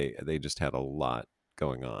 they just had a lot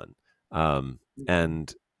going on,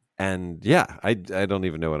 and yeah, I don't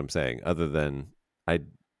even know what I'm saying other than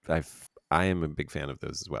I am a big fan of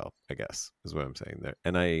those as well, I guess, is what I'm saying there.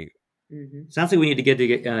 And sounds like we need to get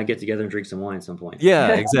together and drink some wine at some point.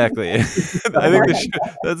 Yeah, exactly. I think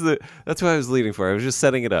that's what I was leading for. I was just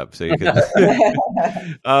setting it up so you could.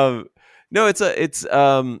 No,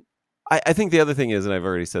 I think the other thing is, and I've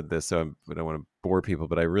already said this, so I don't want to bore people,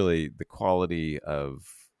 but the quality of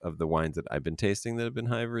the wines that I've been tasting that have been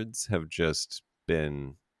hybrids have just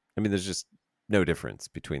been. I mean, there's just no difference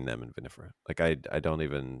between them and vinifera. Like I don't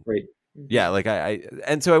even. Right. Yeah, like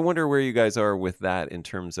and so I wonder where you guys are with that in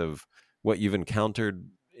terms of what you've encountered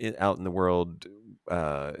out in the world,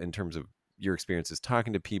 in terms of your experiences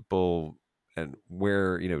talking to people, and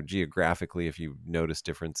where geographically, if you notice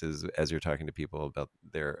differences as you're talking to people about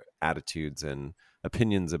their attitudes and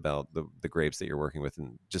opinions about the grapes that you're working with,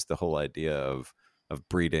 and just the whole idea of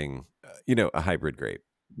breeding, a hybrid grape.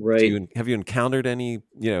 Right. Have you encountered any,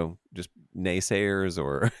 just naysayers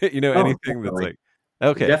or anything that's like.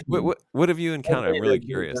 Okay. What have you encountered? I'm really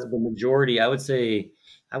curious. The majority, I would say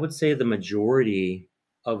the majority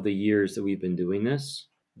of the years that we've been doing this,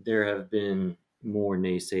 there have been more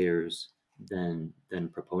naysayers than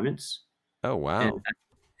proponents. Oh, wow.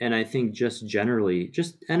 And I think just generally,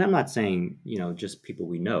 and I'm not saying, just people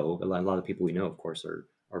we know, a lot of people we know, of course, are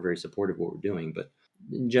very supportive of what we're doing, but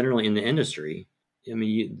generally in the industry, I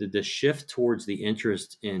mean, the shift towards the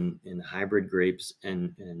interest in hybrid grapes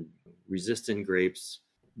and resistant grapes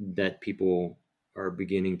that people are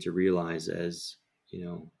beginning to realize as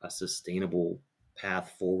a sustainable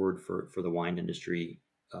path forward for the wine industry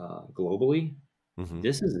globally. Mm-hmm.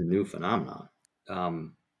 This is a new phenomenon.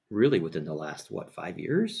 really within the last 5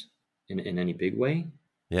 years in any big way.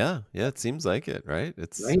 Yeah, it seems like it, right?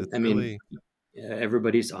 It's right. it's I really mean,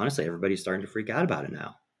 everybody's starting to freak out about it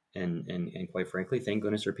now, and quite frankly, thank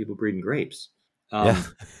goodness there are people breeding grapes. yeah.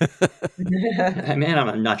 Man,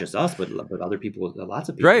 I'm not just us, but other people, lots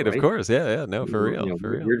of people, Right, of right? course. Yeah. No, for real, You know,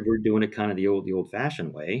 for real. we're doing it kind of the old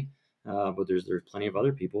fashioned way, but there's plenty of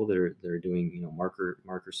other people that are doing, you know,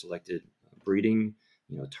 marker selected breeding,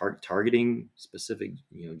 you know, targeting specific,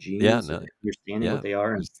 you know, Yeah, genes no, and understanding yeah. what they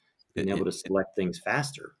are and There's being able to select things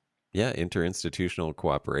faster. yeah, interinstitutional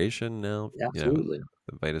cooperation now, you know, Absolutely.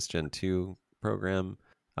 the Vitus Gen 2 program.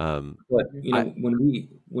 But you I know,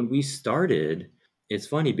 when we started, it's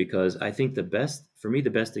funny because I think the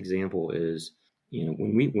best example is, you know,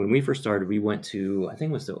 when we first started, we went to, I think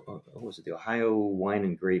it was what was it, the Ohio Wine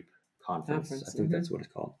and Grape Conference. I think that's what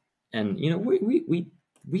it's called. And you know,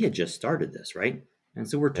 we had just started this, right? And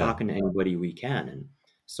so we're yeah, talking to anybody we can. And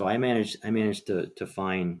so I managed to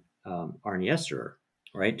find Arnie Esterer,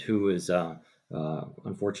 right, who is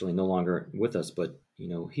unfortunately no longer with us, but you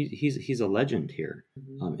know, he's a legend here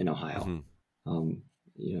in Ohio. hmm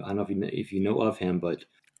You know, I don't know if you know of him, but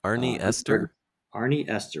Arnie Ester. Arnie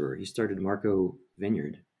Esterer. He started Marco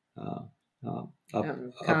Vineyard uh, uh, Out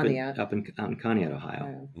in Conneaut. out in Conneaut,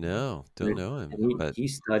 Ohio. No, don't Right? know him, And but he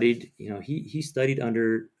studied, you know, he studied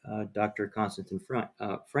under Dr. Constantin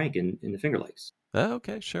Frank in the Finger Lakes,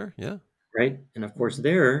 okay, sure, yeah, right? And of course,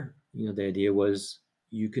 there, you know, the idea was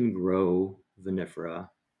you can grow vinifera,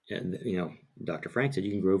 and you know, Dr. Frank said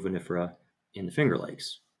you can grow vinifera in the Finger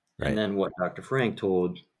Lakes. And right, then what Dr. Frank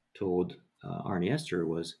told Arnie Ester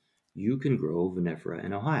was you can grow vinifera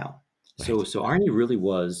in Ohio. right, So Arnie really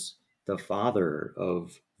was the father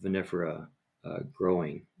of vinifera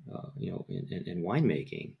growing, you know, in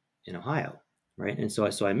winemaking in Ohio, right? And so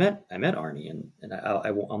I met Arnie, and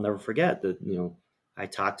I'll never forget that, you know, I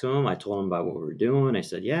talked to him. I told him about what we were doing. I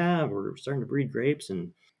said, yeah, we're starting to breed grapes,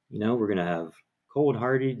 and you know, we're gonna have cold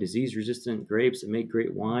hardy, disease resistant grapes that make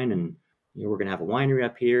great wine, and you know, we're gonna have a winery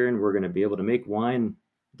up here, and we're gonna be able to make wine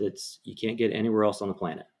that's you can't get anywhere else on the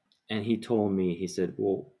planet. And he told me, he said,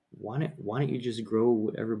 well, why don't you just grow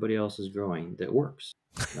what everybody else is growing that works,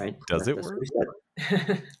 right? does it That's work? what he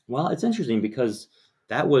said. Well, it's interesting because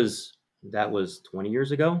that was 20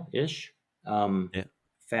 years ago ish. Yeah,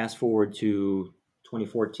 Fast forward to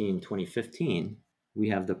 2014, 2015, we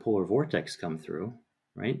have the polar vortex come through,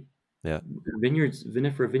 right? yeah,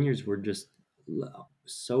 Vinifera vineyards were just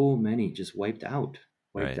so many just wiped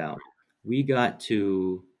right, out. We got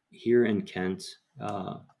to here in Kent,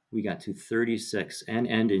 we got to 36 and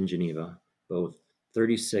in Geneva, both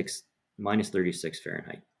 36 minus 36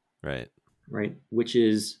 Fahrenheit, right, right? Which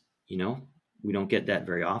is, you know, we don't get that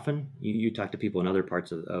very often. You talk to people in other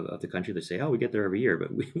parts of the country that say, oh, we get there every year,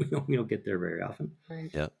 but we don't get there very often.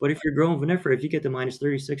 Right. yeah, But if you're growing vinifera, if you get to minus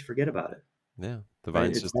 36, forget about it. yeah. The Right?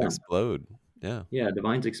 vines It's just done. explode. Yeah, Yeah, the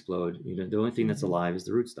vines explode. You know, the only thing that's alive is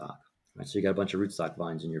the rootstock. Right? So you got a bunch of rootstock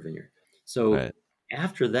vines in your vineyard. So right,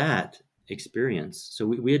 after that experience, so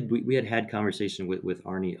we had conversation with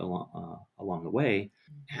Arnie along the way.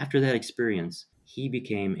 After that experience, he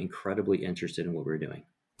became incredibly interested in what we were doing.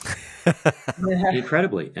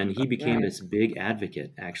 Incredibly, and he became Right. this big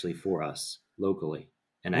advocate actually for us locally,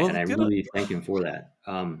 and well, I good. really thank him for that.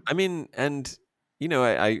 I mean, and you know,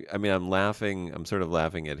 I mean, I'm laughing. I'm sort of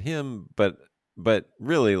laughing at him, but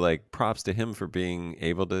really, like, props to him for being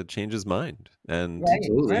able to change his mind. And Right.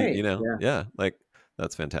 Absolutely, you Right. know, yeah. yeah, like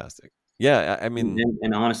that's fantastic. Yeah, I mean,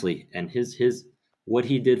 And honestly, and his what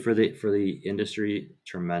he did for the industry,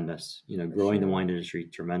 tremendous. You know, growing the Sure. wine industry,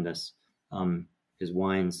 tremendous. His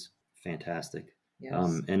wines, fantastic.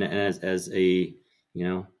 Yes. And as a, you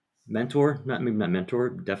know, mentor, maybe not mentor,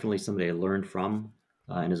 definitely somebody I learned from,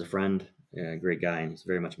 and as a friend, great guy, and he's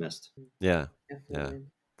very much missed. yeah, yeah. Definitely.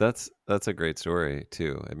 That's a great story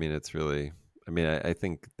too. I mean, it's really. I mean, I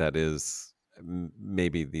think that is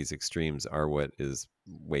maybe these extremes are what is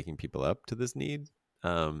waking people up to this need.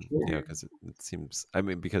 You know, because it seems. I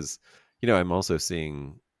mean, because you know, I'm also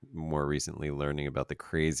seeing more recently learning about the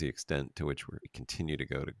crazy extent to which we continue to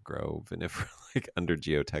go to grow vinifera like under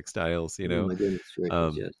geotextiles. You Oh know, my goodness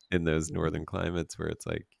gracious, yes. in those northern climates where it's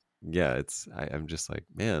like, yeah, I'm just like,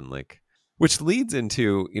 man, like, which leads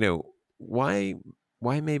into, you know, why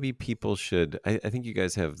maybe people should. I think you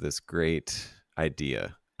guys have this great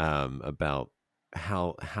idea about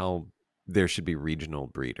how there should be regional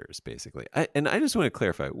breeders, basically. And I just want to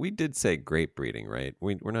clarify, we did say grape breeding, right?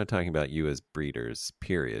 We're not talking about you as breeders,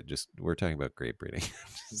 period. Just we're talking about grape breeding.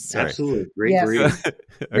 Sorry. Absolutely, great Yes. breeding.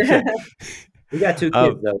 Okay. We got 2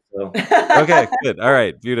 kids though, so. Okay, good. All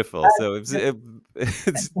right, beautiful. So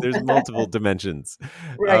there's multiple dimensions.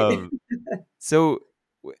 Right. So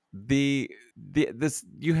this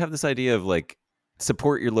you have this idea of like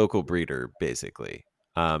support your local breeder, basically,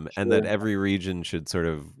 and that every region should sort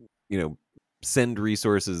of send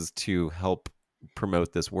resources to help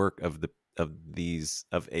promote this work of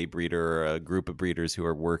a breeder or a group of breeders who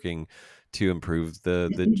are working to improve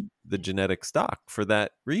the genetic stock for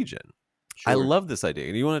that region. Sure. I love this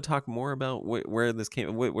idea. Do you want to talk more about where this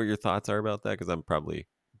came, what your thoughts are about that? Because I'm probably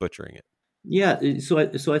butchering it. Yeah, so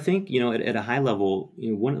I think at a high level,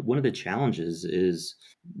 one of the challenges is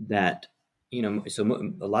that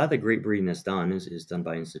so a lot of the great breeding that's done is done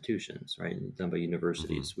by institutions, right? Done by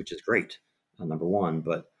universities, which is great, number one.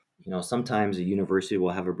 But sometimes a university will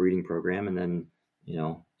have a breeding program, and then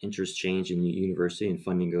interests change in the university, and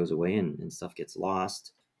funding goes away, and stuff gets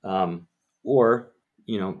lost, or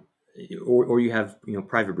you have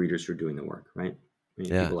private breeders who are doing the work, right?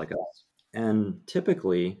 People like us, and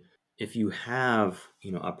typically, if you have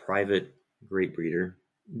a private great breeder,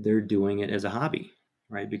 they're doing it as a hobby,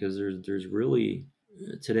 right? Because there's really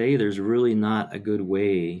not a good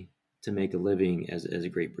way to make a living as a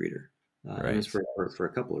great breeder, right. And it's for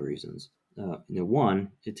a couple of reasons. One,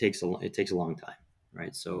 it takes a long time,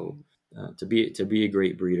 right? So to be a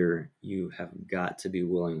great breeder, you have got to be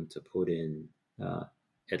willing to put in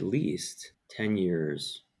at least 10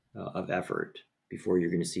 years of effort before you're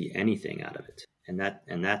going to see anything out of it. And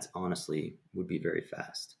that's honestly would be very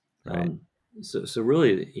fast. Right. So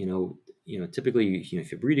really, typically,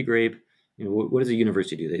 if you breed a grape, what does a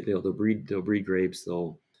university do? They'll breed grapes.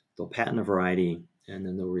 They'll patent a variety, and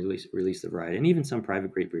then they'll release the variety. And even some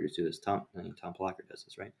private grape breeders do this. Tom Plocker does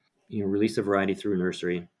this, right? Release the variety through a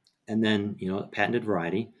nursery, and then patented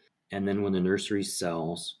variety, and then when the nursery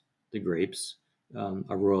sells the grapes,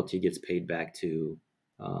 a royalty gets paid back to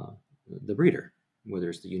the breeder, whether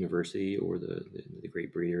it's the university or the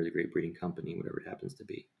great breeder, or the great breeding company, whatever it happens to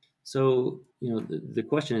be. So the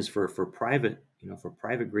question is for private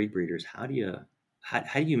great breeders, how do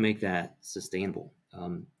you make that sustainable?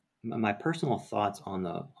 My personal thoughts on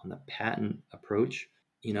the patent approach,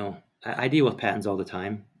 I deal with patents all the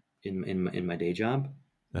time in my day job,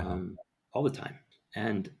 all the time,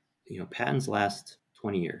 and patents last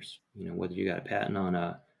 20 years. Whether you got a patent on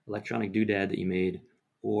a electronic doodad that you made,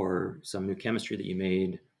 or some new chemistry that you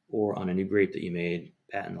made, or on a new grape that you made,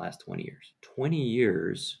 patent lasts 20 years. 20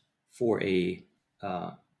 years for a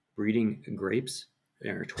breeding grapes,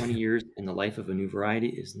 or 20 years in the life of a new variety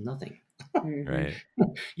is nothing. Right.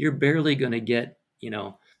 You're barely going to get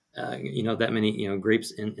that many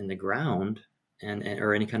grapes in the ground, and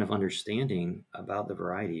or any kind of understanding about the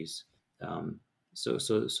varieties. So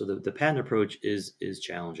the patent approach is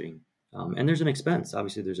challenging. And there's an expense.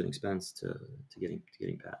 Obviously, there's an expense to getting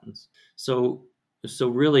patents. So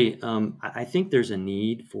really, I think there's a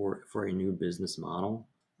need for a new business model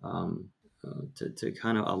to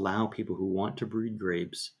kind of allow people who want to breed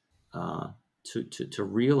grapes to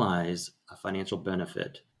realize a financial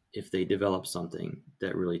benefit if they develop something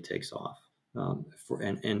that really takes off for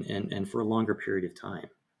a longer period of time,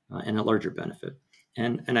 and a larger benefit.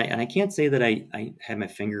 And I can't say that I have my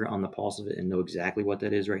finger on the pulse of it and know exactly what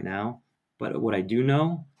that is right now. But what I do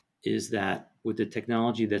know is that with the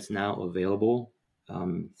technology that's now available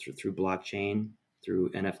through blockchain, through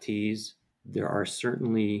NFTs, there are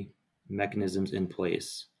certainly mechanisms in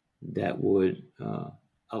place that would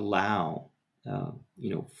allow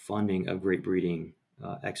funding of great breeding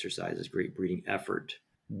exercises, great breeding effort,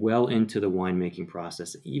 well into the winemaking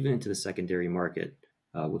process, even into the secondary market.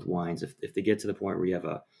 With wines, if they get to the point where you have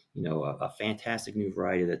a fantastic new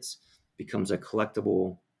variety that's becomes a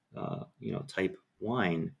collectible type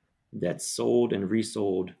wine that's sold and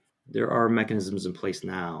resold, there are mechanisms in place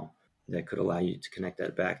now that could allow you to connect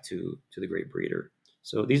that back to the great breeder.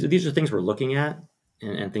 So these are things we're looking at,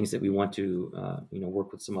 and things that we want to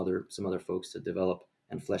work with some other folks to develop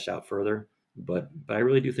and flesh out further. But I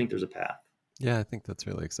really do think there's a path. Yeah, I think that's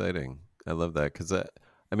really exciting. I love that, because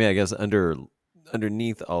I guess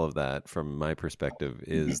underneath all of that, from my perspective,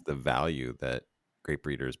 is the value that great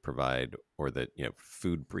breeders provide, or that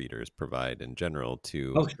food breeders provide in general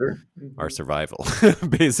to our survival,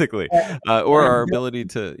 basically, or our ability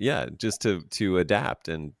to just to adapt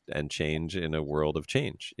and change in a world of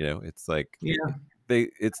change. It's like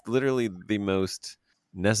it's literally the most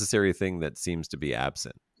necessary thing that seems to be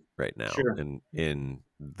absent right now in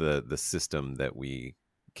the system that we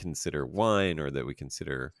consider wine, or that we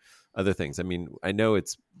consider other things. I mean, I know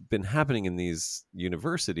it's been happening in these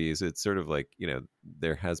universities. It's sort of like,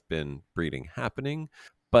 there has been breeding happening,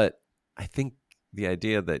 but I think the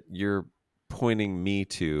idea that you're pointing me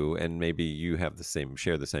to, and maybe you have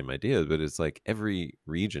share the same ideas, but it's like every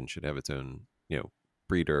region should have its own,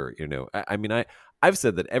 breeder. I mean, I've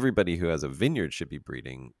said that everybody who has a vineyard should be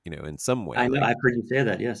breeding, in some way. I know, I've heard you say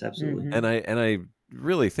that. Yes, absolutely. And I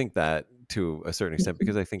really think that to a certain extent,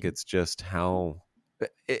 because I think it's just how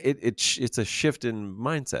it's a shift in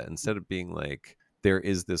mindset. Instead of being like, there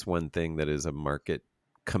is this one thing that is a market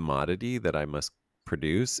commodity that I must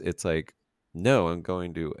produce, it's like, no, I'm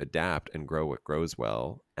going to adapt and grow what grows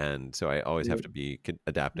well. And so I always have to be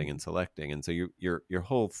adapting and selecting. And so your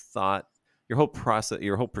whole thought, your whole process,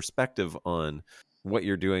 your whole perspective on what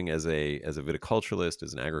you're doing as a viticulturalist,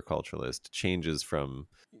 as an agriculturalist, changes from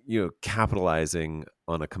capitalizing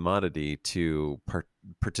on a commodity to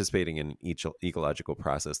participating in each ecological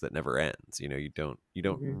process that never ends. You don't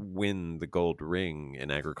win the gold ring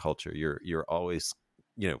in agriculture. You're always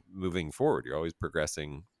moving forward. You're always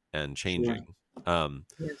progressing and changing.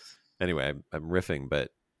 Yes. Anyway, I'm riffing,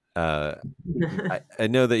 but I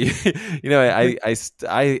know that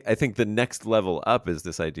I think the next level up is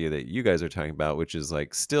this idea that you guys are talking about, which is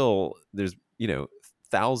like, still there's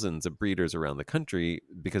thousands of breeders around the country,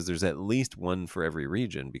 because there's at least one for every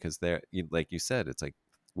region, because like you said, it's like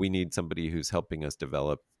we need somebody who's helping us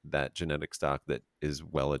develop that genetic stock that is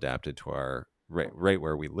well adapted to our right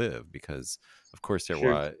where we live, because of course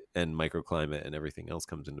terroir and microclimate and everything else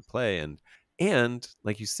comes into play. And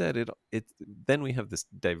like you said, it then we have this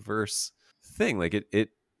diverse thing. Like it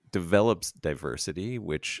develops diversity,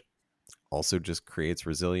 which also just creates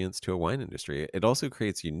resilience to a wine industry. It also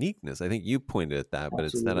creates uniqueness. I think you pointed at that, but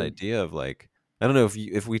it's that idea of like, I don't know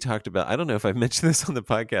if we talked about, I don't know if I've mentioned this on the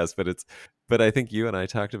podcast, but I think you and I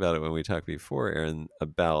talked about it when we talked before, Aaron,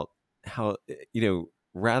 about how,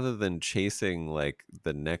 rather than chasing like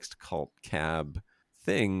the next cult cab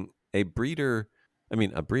thing, a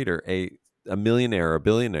millionaire or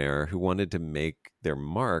billionaire who wanted to make their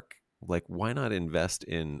mark, like, why not invest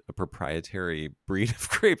in a proprietary breed of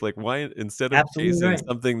grape? Like, why, instead of chasing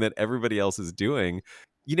something that everybody else is doing,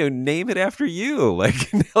 name it after you. Like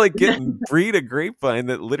breed a grapevine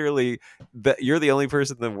that literally, that you're the only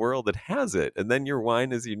person in the world that has it, and then your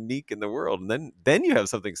wine is unique in the world, and then you have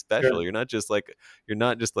something special. Sure. You're not just like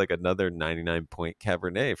another 99 point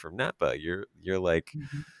Cabernet from Napa. You're like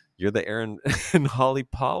you're the Aaron and Holly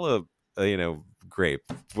Paula,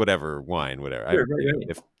 grape, whatever, wine, whatever. Sure,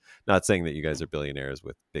 if not saying that you guys are billionaires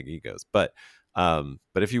with big egos, but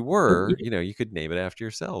if you were, you could name it after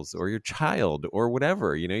yourselves or your child or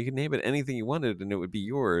whatever. You could name it anything you wanted, and it would be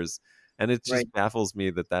yours. And it just baffles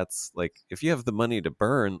me that that's like, if you have the money to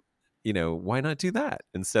burn, why not do that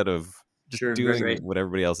instead of just doing what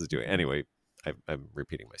everybody else is doing? Anyway, I'm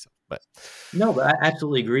repeating myself, but no, but I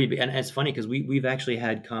absolutely agree. And it's funny because we've actually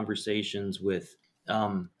had conversations with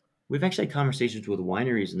wineries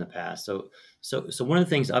in the past. So one of the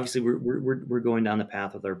things, obviously, we're going down the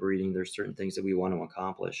path with our breeding. There's certain things that we want to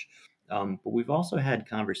accomplish, but we've also had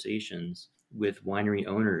conversations with winery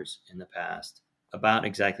owners in the past about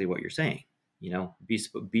exactly what you're saying.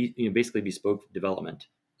 Basically bespoke development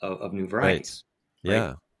of new varieties. Right.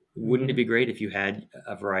 Yeah. Wouldn't it be great if you had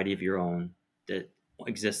a variety of your own that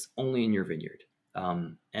exists only in your vineyard?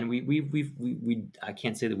 And we I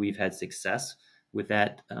can't say that we've had success with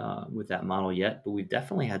that model yet, but we've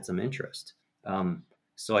definitely had some interest.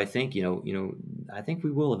 So I think I think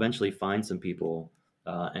we will eventually find some people,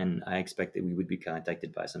 and I expect that we would be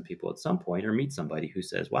contacted by some people at some point, or meet somebody who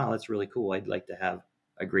says, "Wow, that's really cool. I'd like to have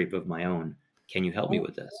a grape of my own. Can you help me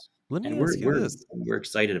with this?" Let me ask you this. We're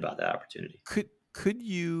excited about that opportunity. Could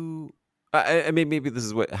you? I mean, maybe this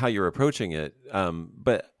is how you're approaching it.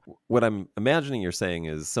 But what I'm imagining you're saying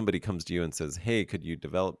is somebody comes to you and says, "Hey, could you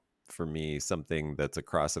develop for me something that's a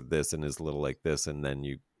cross of this and is a little like this?" And then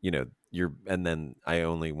and then I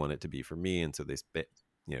only want it to be for me, and so they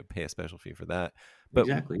pay a special fee for that. But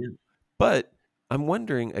exactly. Yeah. But I'm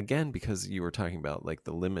wondering, again, because you were talking about like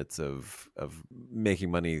the limits of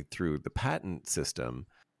making money through the patent system.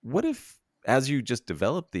 What if, as you just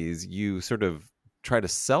develop these, you sort of try to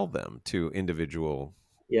sell them to individual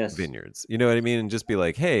vineyards? You know what I mean? And just be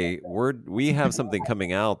like, "Hey, we have something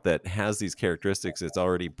coming out that has these characteristics. It's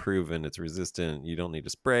already proven. It's resistant. You don't need to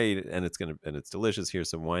spray, and it's delicious. Here's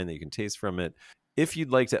some wine that you can taste from it. If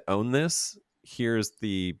you'd like to own this, here's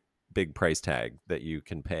the big price tag that you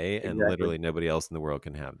can pay, and literally nobody else in the world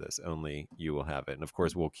can have this. Only you will have it. And of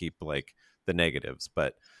course, we'll keep like the negatives,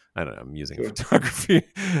 but I don't know, I'm using a photography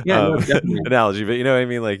analogy, but you know what I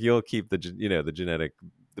mean? Like, you'll keep the genetic,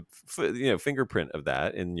 fingerprint of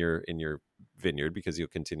that in your vineyard, because you'll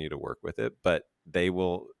continue to work with it, but they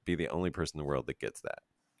will be the only person in the world that gets that."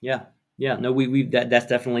 Yeah. No, that's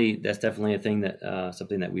definitely a thing that,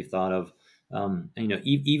 something that we've thought of.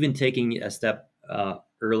 Even taking a step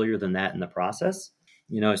earlier than that in the process,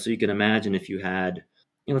 so you can imagine if you had,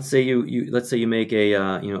 let's say you make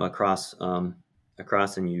a cross,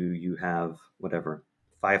 and you have whatever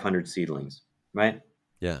 500 seedlings, right?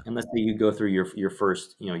 Yeah. And let's say you go through your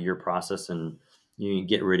first year process, and you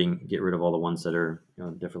get rid of all the ones that are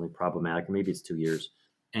definitely problematic, or maybe it's 2 years,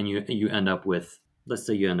 and you end up with, let's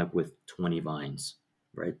say you end up with 20 vines,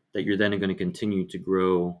 right? That you're then going to continue to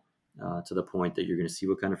grow to the point that you're going to see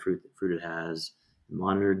what kind of fruit it has,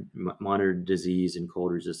 monitor disease and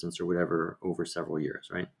cold resistance or whatever over several years,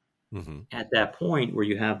 right? Mm-hmm. At that point where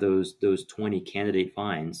you have those 20 candidate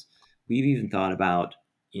vines, we've even thought about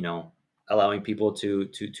allowing people to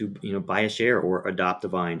buy a share or adopt a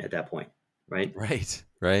vine at that point, right? Right.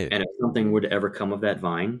 And if something would ever come of that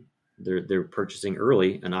vine, they're purchasing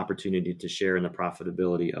early an opportunity to share in the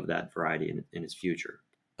profitability of that variety in its future.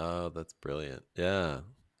 Oh, that's brilliant. Yeah.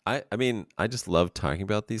 I mean, I just love talking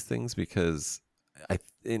about these things because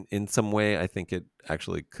in some way, I think it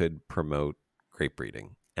actually could promote grape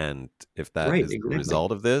breeding. And if that is the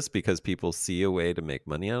result of this, because people see a way to make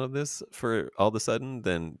money out of this for all of a sudden,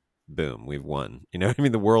 then boom, we've won. You know what I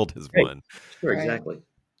mean? The world has won. Sure, exactly.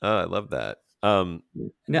 Oh, I love that. Now,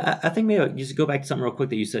 I think maybe just go back to something real quick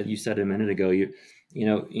that you said a minute ago.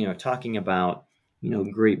 Talking about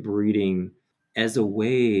grape breeding as a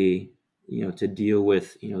way to deal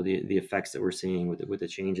with the effects that we're seeing with the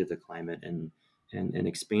change of the climate and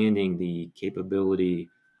expanding the capability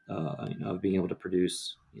of being able to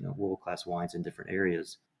produce world-class wines in different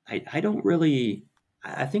areas. I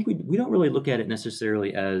think we don't really look at it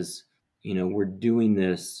necessarily as we're doing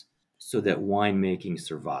this so that winemaking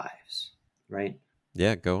survives, right?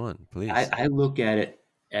 Yeah, go on, please. I look at it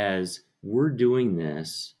as we're doing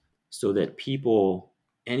this so that people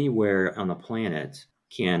anywhere on the planet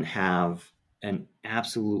can have an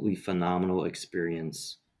absolutely phenomenal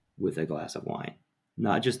experience with a glass of wine.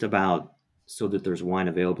 Not just about so that there's wine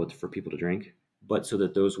available for people to drink, but so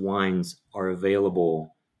that those wines are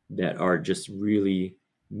available that are just really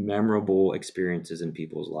memorable experiences in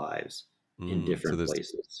people's lives in different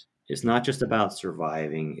places. It's not just about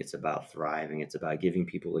surviving, it's about thriving. It's about giving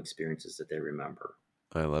people experiences that they remember.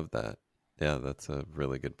 I love that. Yeah, that's a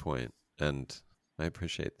really good point. And I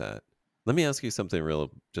appreciate that. Let me ask you something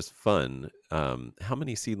real just fun. How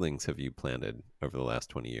many seedlings have you planted over the last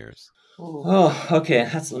 20 years? Oh, okay.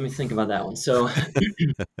 Let me think about that one. So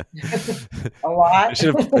a lot. I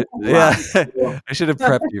should have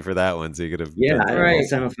prepped you for that one so you could have. Yeah, I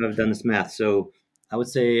don't know if I've done this math. So I would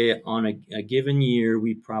say on a given year,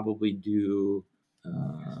 we probably do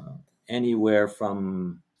anywhere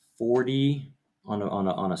from 40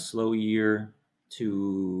 on a slow year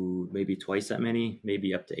to maybe twice that many,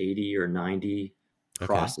 maybe up to 80 or 90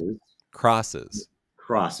 crosses.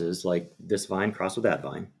 Crosses, like this vine crossed with that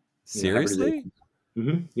vine. Seriously?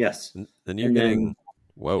 Mm-hmm. Yes. And you're getting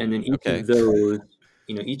whoa. And then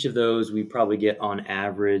each of those we probably get on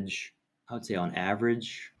average, I would say on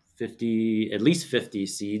average 50, at least 50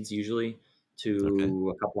 seeds usually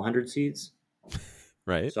to a couple hundred seeds.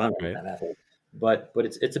 Right. So I don't know that, but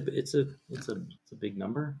it's a big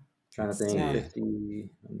number. I'm trying to think 50,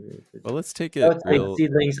 100, 50. Well, let's take it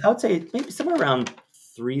seedlings. I would say maybe somewhere around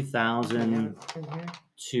 3,000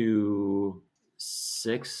 to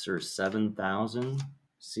 6,000 or 7,000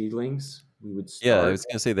 seedlings. We would start. Yeah, I was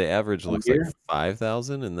gonna say the average looks like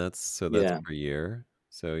 5,000, and that's per year.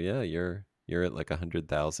 So yeah, you're at like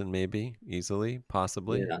 100,000 maybe easily,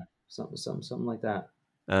 possibly. Yeah, something like that.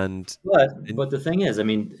 But the thing is, I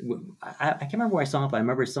mean, I can't remember where I saw it, but I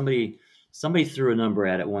remember somebody threw a number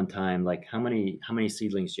at one time, like how many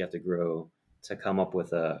seedlings do you have to grow to come up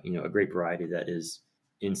with a grape variety that is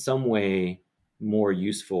in some way more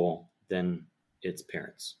useful than its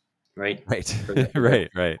parents, right? Right.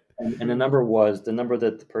 And the number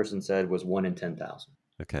that the person said was 1 in 10,000.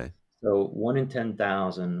 Okay. So 1 in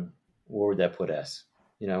 10,000, where would that put us?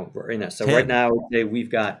 We're in it. So 10. Right now, say we've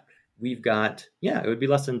got, it would be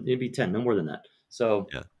less than, it'd be 10, no more than that. So,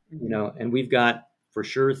 and we've got for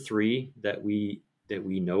sure 3 that we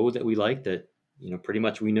know that we like, that, pretty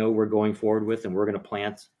much we know we're going forward with, and we're going to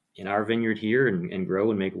plant in our vineyard here and grow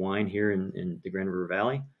and make wine here in the Grand River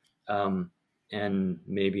Valley. And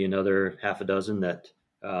maybe another half a dozen that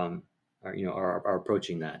are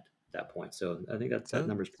approaching that point. So I think that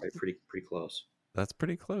number's probably pretty close. That's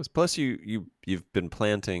pretty close. Plus, you've been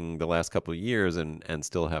planting the last couple of years and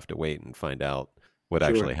still have to wait and find out what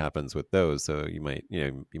actually happens with those. So you might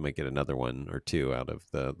get another one or two out of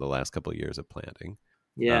the last couple of years of planting.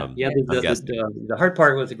 Yeah. The hard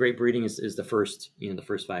part with the grape breeding is the first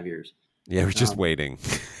 5 years. Yeah, we're just waiting.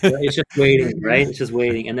 It's just waiting, right? It's just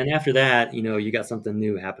waiting, and then after that, you got something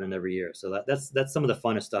new happening every year. So that's some of the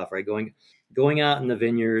funnest stuff, right? Going out in the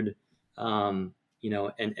vineyard, and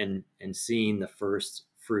seeing the first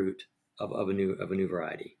fruit of a new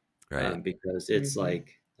variety, right? Because it's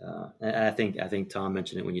like, and I think Tom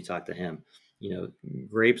mentioned it when you talked to him.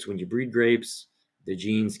 Grapes, when you breed grapes, the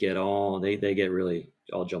genes get they get really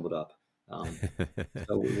all jumbled up.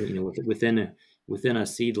 So within a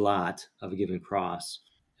seed lot of a given cross,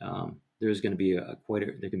 there's going to be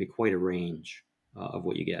quite a range of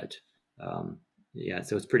what you get. Yeah,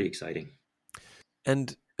 so it's pretty exciting.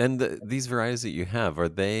 And these varieties that you have, are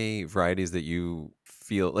they varieties that you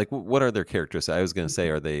feel like, what are their characteristics? I was going to say,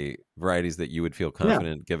 are they varieties that you would feel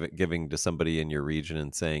confident giving to somebody in your region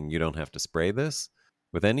and saying, you don't have to spray this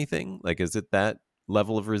with anything? Like, is it that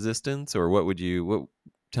level of resistance, or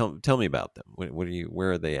tell me about them?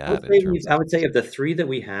 Where are they at in terms I would say of the three that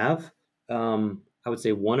we have, I would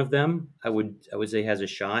say one of them I would say has a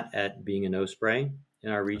shot at being a no spray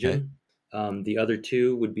in our region. Okay. The other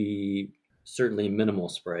two would be certainly minimal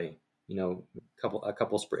spray. A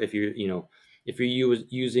couple spray. If you're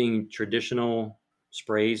using traditional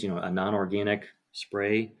sprays, a non-organic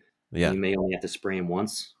spray, you may only have to spray them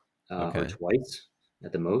once or twice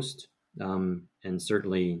at the most. And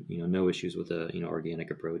certainly, no issues with a organic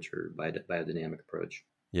approach or biodynamic approach.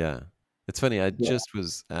 Yeah, it's funny. I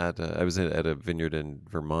was at a vineyard in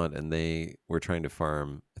Vermont, and they were trying to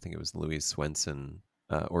farm, I think it was Louis Swenson,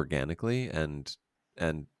 organically, and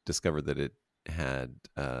discovered that it had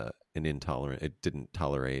an intolerant. It didn't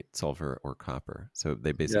tolerate sulfur or copper, so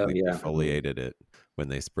they basically defoliated it when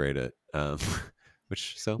they sprayed it.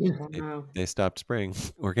 They stopped spraying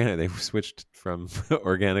organic. They switched from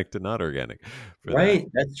organic to not organic. Right,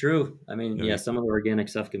 that's true. I mean, some of the organic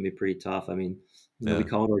stuff can be pretty tough. I mean, we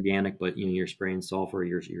call it organic, but you're spraying sulfur,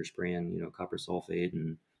 you're spraying copper sulfate,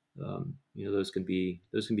 and those can be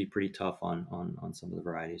pretty tough on some of the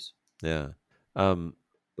varieties. Yeah.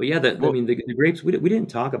 But yeah, the grapes, we didn't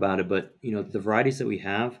talk about it, but the varieties that we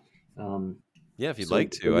have. Yeah, if you'd like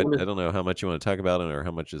to. I don't know how much you want to talk about it, or how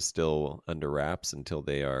much is still under wraps until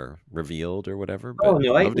they are revealed or whatever. But I'd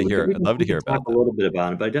love to hear about them. A little bit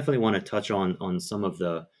about it, but I definitely want to touch on some of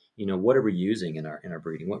the, what are we using in our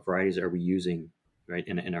breeding? What varieties are we using, right,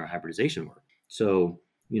 in our hybridization work? So,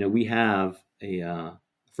 we have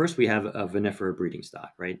first we have a vinifera breeding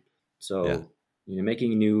stock, right? So,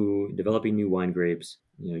 developing new wine grapes.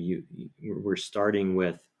 We're starting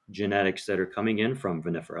with genetics that are coming in from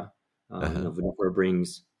vinifera. Vinifera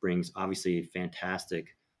brings obviously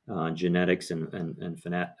fantastic genetics and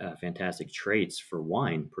fantastic traits for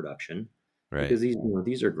wine production, right? Because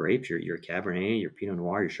these are grapes. Your Cabernet, your Pinot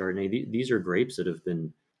Noir, your Chardonnay. These are grapes that have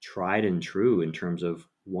been tried and true in terms of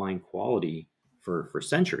wine quality for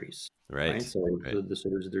centuries, right? So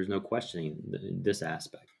there's no questioning this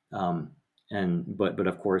aspect. But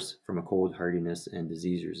of course, from a cold hardiness and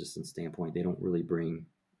disease resistance standpoint, they don't really bring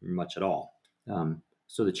much at all.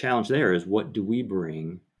 So the challenge there is, what do we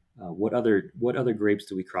bring? What other grapes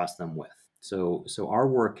do we cross them with? So our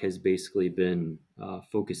work has basically been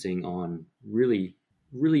focusing on really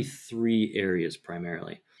three areas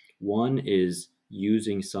primarily. One is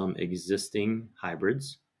using some existing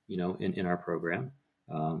hybrids, in our program.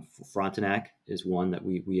 Frontenac is one that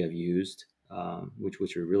we have used, which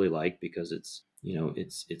we really like, because it's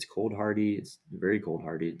cold hardy, it's very cold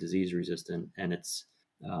hardy, disease resistant, and it's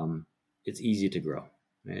easy to grow.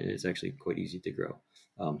 It's actually quite easy to grow.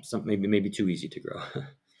 Maybe too easy to grow.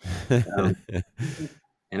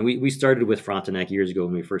 And we started with Frontenac years ago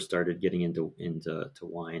when we first started getting into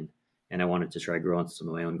wine, and I wanted to try growing some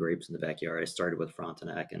of my own grapes in the backyard. I started with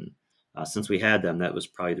Frontenac, and since we had them, that was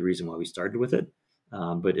probably the reason why we started with it.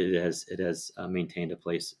 But it has maintained a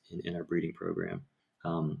place in our breeding program.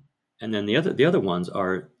 And then the other ones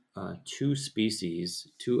are two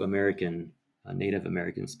Native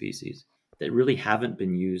American species that really haven't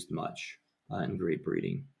been used much in grape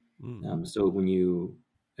breeding. So when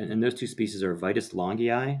and those two species are Vitis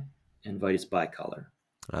longii and Vitis bicolor.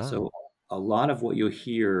 So a lot of what you'll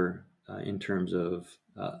hear in terms of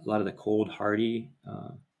a lot of the cold hardy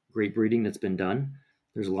grape breeding that's been done,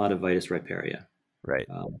 there's a lot of Vitis riparia. Right.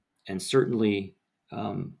 And certainly,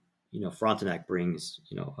 Frontenac brings,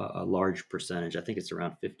 a large percentage. I think it's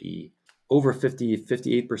around 58%,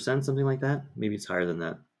 something like that. Maybe it's higher than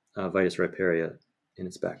that. Vitis riparia in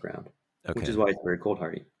its background, which is why it's very cold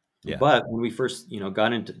hardy. Yeah. But when we first,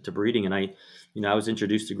 got into breeding, and I was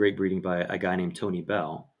introduced to grape breeding by a guy named Tony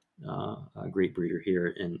Bell, a grape breeder here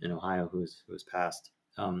in Ohio who has passed.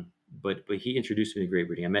 But he introduced me to grape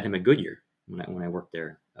breeding. I met him at Goodyear when I worked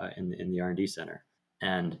there in the R&D center,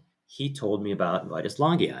 and he told me about Vitis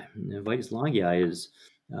longii. And Vitis longii is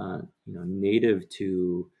native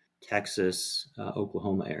to Texas,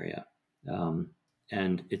 Oklahoma area.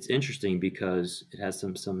 And it's interesting because it has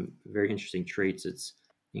some very interesting traits. It's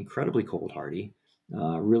incredibly cold hardy,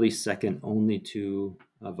 really second only to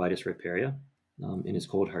Vitis riparia in its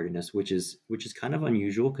cold hardiness, which is kind of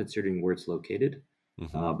unusual considering where it's located.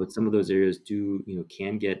 Mm-hmm. But some of those areas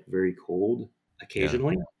can get very cold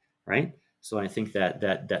occasionally, right? So I think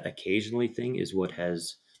that occasionally thing is what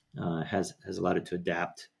has allowed it to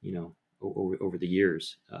adapt, over the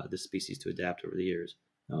years. This species to adapt over the years.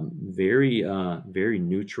 Very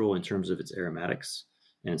neutral in terms of its aromatics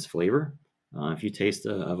and its flavor. If you taste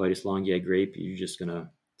a Vitis longii grape, you're just gonna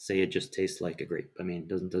say it just tastes like a grape. I mean,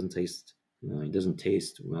 it doesn't taste. It doesn't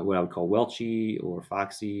taste what I would call welchy or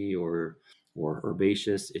foxy or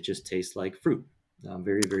herbaceous. It just tastes like fruit.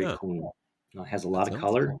 Very clean. Has a lot of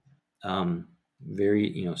color.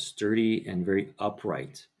 Very sturdy and very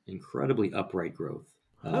upright. Incredibly upright growth.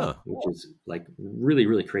 Which is like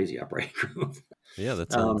really crazy upright growth. Yeah,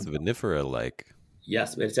 that sounds vinifera like.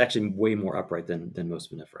 Yes, but it's actually way more upright than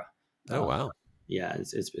most vinifera. Oh wow! Yeah,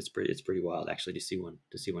 it's pretty wild actually to see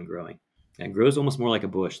one growing. And it grows almost more like a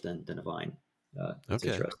bush than a vine. It's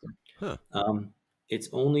interesting. Huh. It's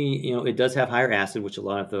only it does have higher acid, which a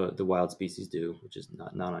lot of the wild species do, which is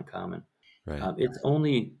not uncommon. Right. Its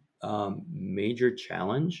only major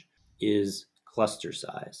challenge is cluster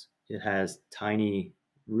size. It has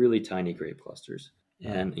really tiny grape clusters,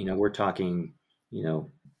 and we're talking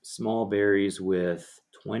small berries with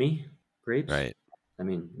 20 grapes. Right. I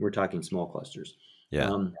mean, we're talking small clusters.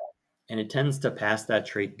 Yeah. And it tends to pass that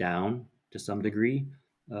trait down to some degree.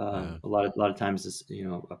 A lot of times, this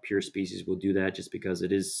a pure species will do that just because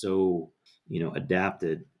it is so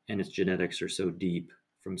adapted, and its genetics are so deep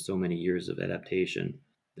from so many years of adaptation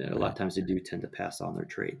that a lot of times they do tend to pass on their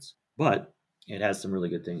traits. But it has some really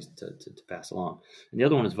good things to pass along. And the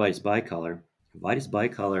other one is Vitis bicolor. Vitis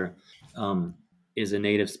bicolor is a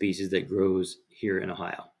native species that grows here in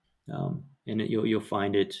Ohio, and you'll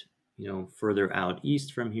find it further out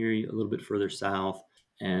east from here, a little bit further south,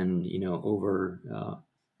 and over.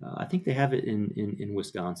 I think they have it in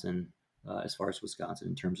Wisconsin, as far as Wisconsin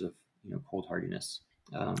in terms of cold hardiness.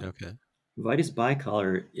 Vitis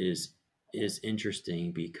bicolor is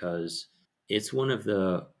interesting because it's one of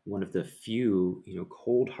the few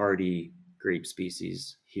cold hardy grape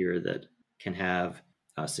species here that can have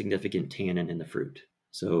significant tannin in the fruit.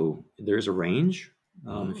 So there's a range.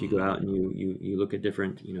 If you go out and you look at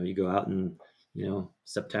different, you go out in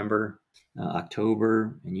September,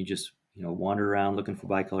 October, and you just wander around looking for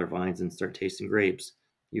bicolor vines and start tasting grapes,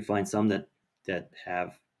 you find some that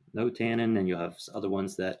have no tannin, and you'll have other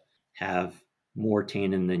ones that have more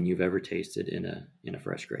tannin than you've ever tasted in a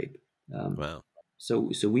fresh grape. Wow.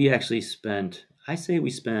 So we actually spent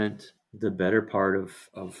the better part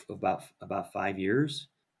of about 5 years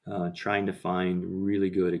trying to find really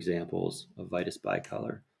good examples of Vitis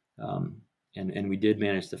bicolor. And we did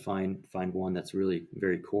manage to find one that's really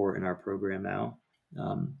very core in our program now.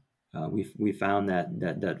 We found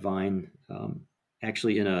that vine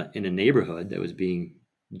actually in a neighborhood that was being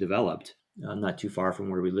developed not too far from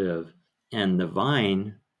where we live, and the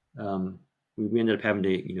vine we ended up having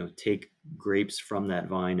to take grapes from that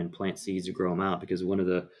vine and plant seeds to grow them out, because one of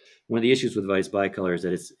the issues with Vitis bicolor is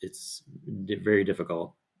that it's very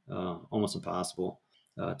difficult, almost impossible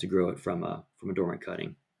to grow it from a dormant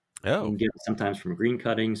cutting. You can get it sometimes from green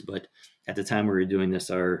cuttings, but at the time we were doing this,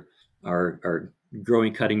 our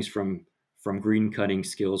growing cuttings from green cutting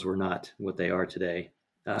skills were not what they are today.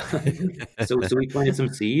 So we planted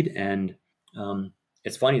some seed, and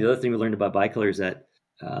it's funny. The other thing we learned about bicolor is that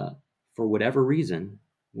for whatever reason,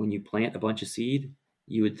 when you plant a bunch of seed,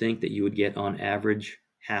 you would think that you would get on average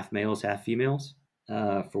half males, half females.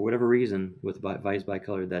 For whatever reason, with Vitis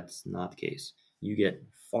bicolor, that's not the case. You get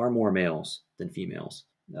far more males than females.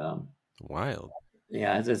 Wild.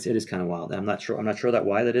 Yeah, it is kind of wild. I'm not sure that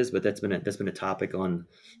why that is, but that's been a topic on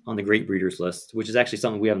the great breeders list, which is actually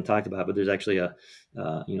something we haven't talked about. But there's actually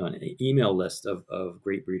an email list of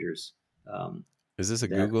great breeders. Is this a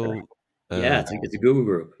Google? Yeah, it's a Google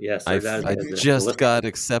group. Yes, I just got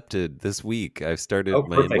accepted this week. I've started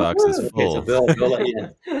my inbox is full. Okay, so Bill let you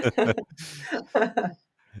in.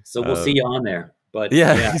 So we'll see you on there. But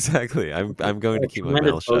yeah, exactly. I'm going to keep my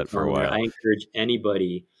mouth shut for a while. I encourage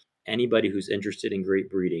anybody who's interested in great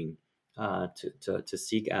breeding to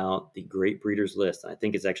seek out the Great Breeders List. I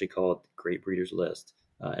think it's actually called Great Breeders List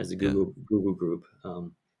as a Google group,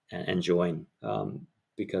 and join,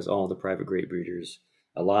 because all the private great breeders,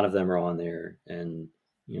 a lot of them are on there, and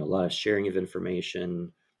a lot of sharing of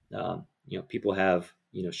information. people have,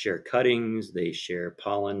 share cuttings, they share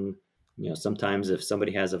pollen. Sometimes if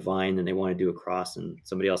somebody has a vine and they want to do a cross and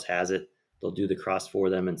somebody else has it, they'll do the cross for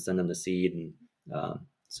them and send them the seed. And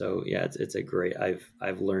so yeah, it's a great.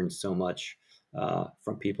 I've learned so much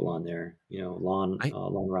from people on there. Lon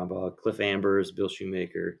Rambaugh, Cliff Ambers, Bill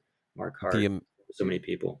Shoemaker, Mark Hart, so many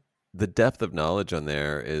people. The depth of knowledge on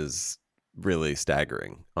there is really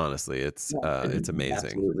staggering. Honestly, it's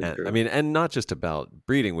amazing. And, I mean, and not just about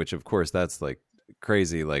breeding, which of course that's like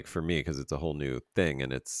crazy, like for me, because it's a whole new thing,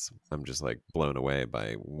 and I'm just like blown away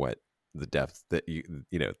by what the depth that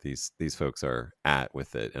these folks are at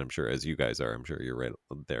with it. And I'm sure, as you guys are, I'm sure you're right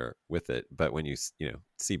there with it. But when you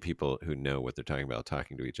see people who know what they're talking about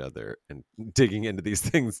talking to each other and digging into these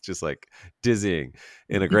things, just like dizzying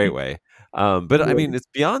in a great way. But I mean, it's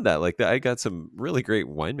beyond that. Like I got some really great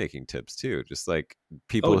winemaking tips too, just like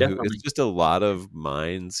people who, it's just a lot of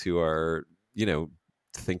minds who are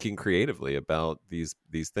thinking creatively about these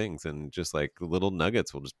things, and just like little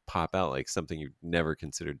nuggets will just pop out, like something you've never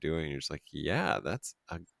considered doing. You're just like, yeah, that's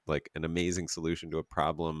like an amazing solution to a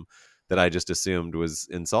problem that I just assumed was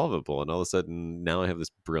insolvable, and all of a sudden now I have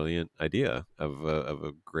this brilliant idea of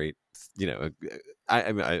a great,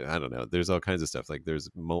 I mean, I don't know, there's all kinds of stuff, like there's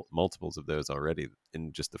multiples of those already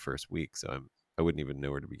in just the first week, so I wouldn't even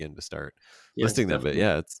know where to begin to start listing them. But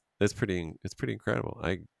yeah, it's pretty incredible.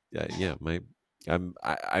 I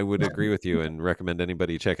would agree with you and recommend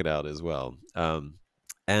anybody check it out as well.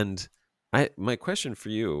 And my question for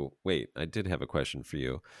you, I did have a question for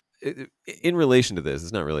you in relation to this.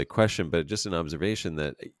 It's not really a question, but just an observation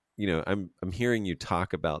that, I'm hearing you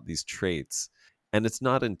talk about these traits, and it's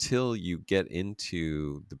not until you get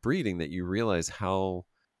into the breeding that you realize how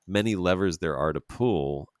many levers there are to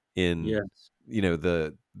pull in,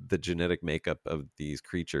 the genetic makeup of these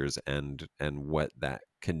creatures and what that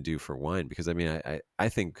can do for wine. Because I mean, I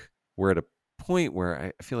think we're at a point where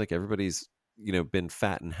I feel like everybody's been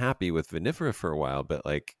fat and happy with vinifera for a while, but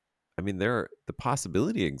like, I mean, the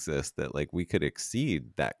possibility exists that like we could exceed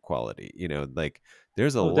that quality. Like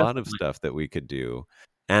there's a lot of stuff that we could do,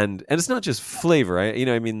 and it's not just flavor.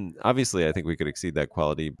 I mean, obviously, I think we could exceed that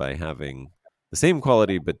quality by having the same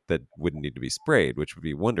quality, but that wouldn't need to be sprayed, which would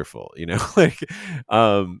be wonderful, like,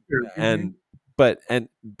 but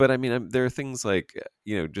I mean, there are things like,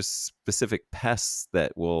 just specific pests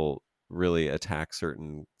that will really attack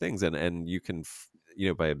certain things. And you can,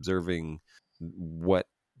 by observing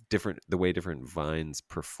the way different vines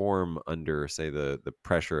perform under, say, the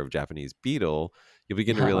pressure of Japanese beetle, you'll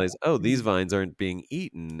begin to realize, oh, these vines aren't being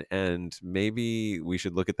eaten, and maybe we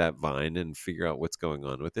should look at that vine and figure out what's going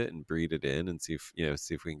on with it and breed it in and see if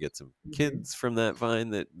we can get some kids from that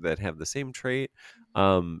vine that have the same trait.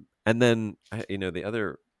 And then the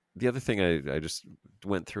other thing, I just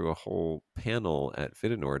went through a whole panel at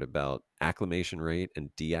Vitinord about acclimation rate and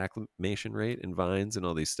deacclimation rate in vines, and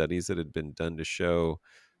all these studies that had been done to show.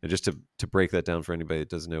 And just to break that down for anybody that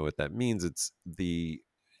doesn't know what that means, it's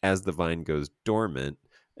as the vine goes dormant,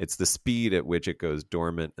 it's the speed at which it goes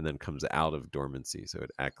dormant and then comes out of dormancy. So it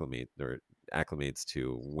acclimates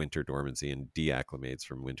to winter dormancy and deacclimates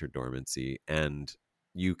from winter dormancy. And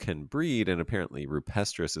you can breed, and apparently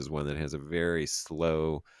rupestris is one that has a very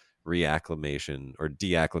slow reacclimation or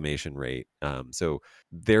deacclimation rate. So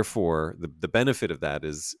therefore, the benefit of that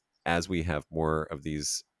is, as we have more of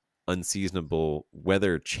these unseasonable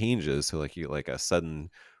weather changes, so like a sudden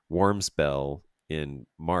warm spell in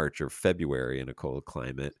March or February in a cold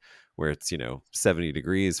climate where it's 70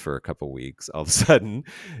 degrees for a couple weeks, all of a sudden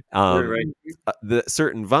the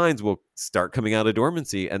certain vines will start coming out of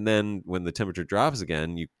dormancy, and then when the temperature drops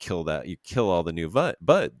again, you kill all the new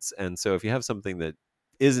buds. And so if you have something that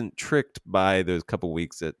isn't tricked by those couple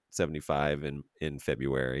weeks at 75 in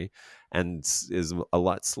February and is a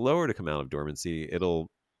lot slower to come out of dormancy,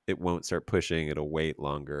 it won't start pushing, it'll wait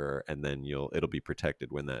longer, and then it'll be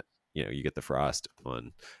protected when that you get the frost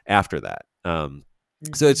on after that.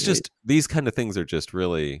 So it's just, these kind of things are just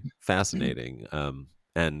really fascinating.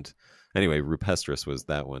 And anyway, rupestris was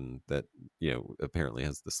that one that apparently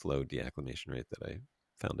has the slow deacclimation rate that I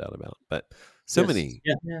found out about. But many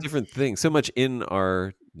different things, so much in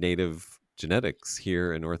our native genetics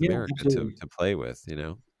here in North America to play with.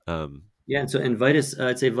 And so Vitis,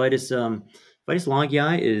 I'd say Vitis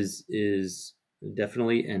Longi is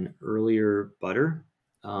definitely an earlier butter,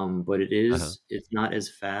 but it's not as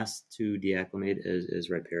fast to deacclimate as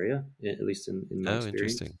Riparian, at least in my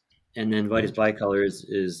experience. Interesting. And then Vitis bicolor is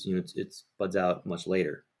it's buds out much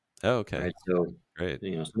later. Oh, okay. Right? So great.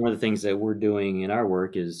 Some of the things that we're doing in our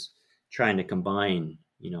work is trying to combine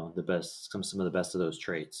some of the best of those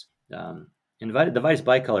traits. And the Vitis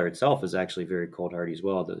bicolor itself is actually very cold hardy as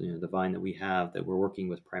well. The vine that we have that we're working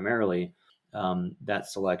with primarily, that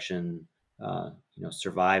selection,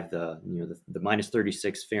 survived the minus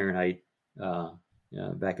 36 Fahrenheit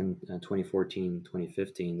back in 2014,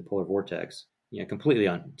 2015, the polar vortex. Completely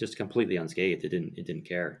unscathed. It didn't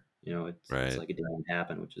care. It's like it didn't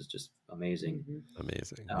happen, which is just amazing.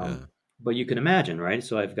 Amazing. Yeah. But you can imagine, right?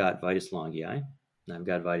 So I've got Vitis longii, and I've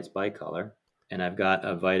got Vitis bicolor, and I've got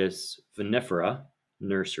a Vitis vinifera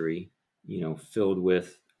nursery, filled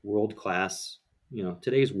with world-class,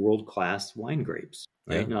 today's world-class wine grapes,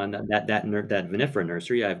 right? Yeah. No, that vinifera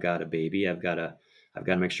nursery, I've got a baby. I've got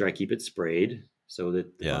to make sure I keep it sprayed so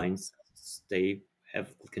that the vines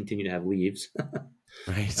continue to have leaves.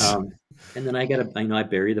 Right. And then I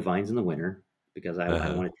bury the vines in the winter because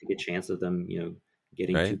I want to take a chance of them,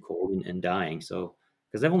 getting too cold and dying. So,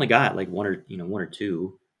 because I've only got like one or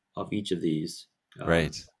two of each of these.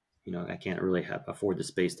 Right. I can't really afford the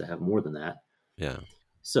space to have more than that. Yeah.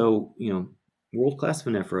 So, world-class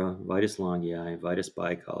vinifera, Vitis longii, Vitis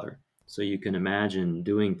bicolor. So you can imagine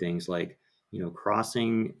doing things like,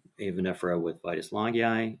 crossing a vinifera with Vitis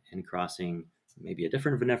longii and crossing maybe a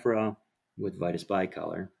different vinifera with Vitis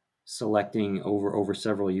bicolor, selecting over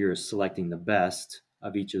several years, selecting the best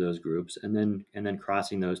of each of those groups, and then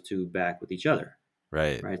crossing those two back with each other.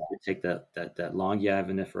 Right. So you take that longii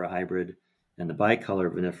vinifera hybrid and the bicolor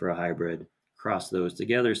vinifera hybrid, cross those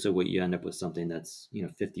together, so what you end up with something that's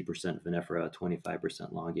 50% vinifera,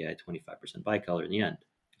 25% longii, 25% bicolor in the end,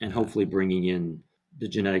 and hopefully bringing in the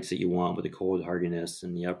genetics that you want with the cold hardiness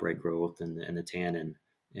and the upright growth and the tannin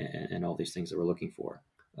and all these things that we're looking for.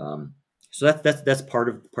 So that's part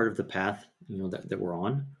of the path that we're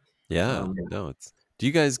on. Yeah. No, it's. Do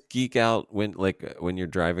you guys geek out when you're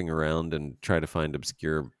driving around and try to find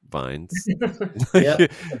obscure vines? Yeah.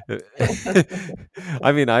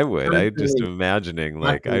 I mean, I would. I just imagining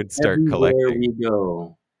I'd start collecting. Everywhere we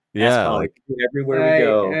go. Yeah, everywhere we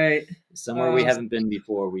go. Somewhere we haven't been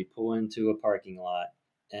before, we pull into a parking lot,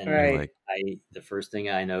 and the first thing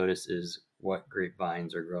I notice is what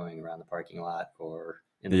grapevines are growing around the parking lot or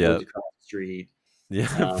in the woods across the street. Yeah.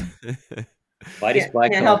 Vitis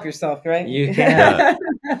bicolor. Can't help yourself, right? You can.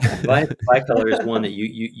 Vitis bicolor is one that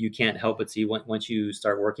you can't help but see once you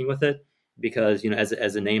start working with it, because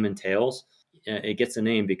as the name entails, it gets a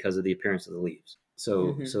name because of the appearance of the leaves.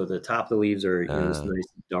 So so the top of the leaves are this nice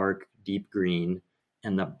dark deep green,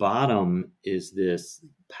 and the bottom is this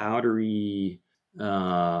powdery,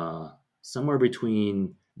 somewhere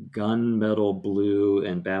between gunmetal blue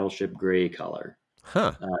and battleship gray color.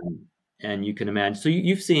 Huh. And you can imagine. So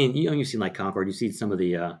you've seen like Concord. You've seen some of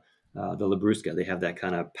the Labrusca. They have that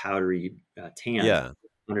kind of powdery tan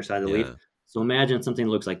underside of the leaf. So imagine something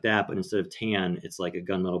that looks like that, but instead of tan, it's like a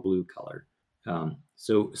gunmetal blue color.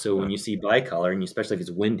 So when you see bicolor, and especially if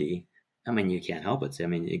it's windy, I mean, you can't help it. I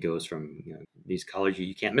mean, it goes from these colors,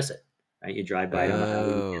 you can't miss it. Right? You drive by it on the highway,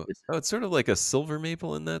 you can't miss it. Oh, it's sort of like a silver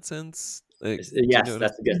maple in that sense. Yes,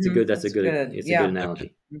 that's a good analogy.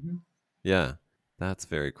 Okay. Mm-hmm. Yeah, that's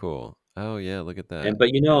very cool. Oh yeah, look at that. But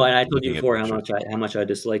and I told you before how much I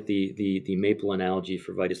dislike the maple analogy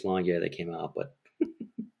for Vitis longii that came out, but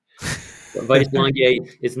Vitis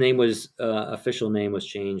longii, its name was official name was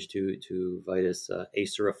changed to Vitis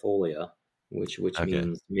acerifolia, which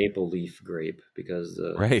means maple leaf grape, because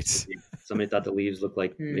somebody thought the leaves looked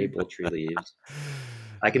like maple tree leaves.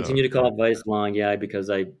 I continue to call it Vitis longii because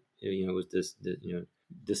it was this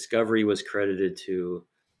discovery was credited to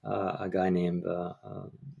a guy named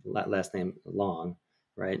last name Long,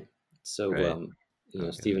 right? So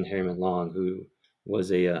Stephen Harriman Long, who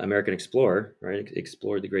was a American explorer, right?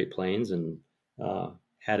 Explored the Great Plains and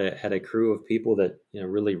had a crew of people that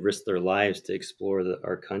really risked their lives to explore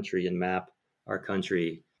our country and map our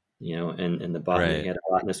country, and the botany. He had a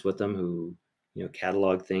botanist with them who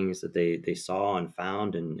cataloged things that they saw and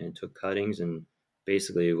found and took cuttings, and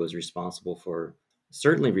basically was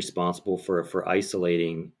certainly responsible for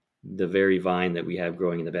isolating the very vine that we have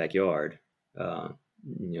growing in the backyard, from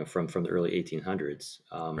the early 1800s.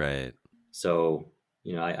 Right. So,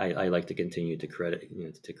 I like to continue to credit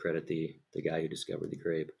the guy who discovered the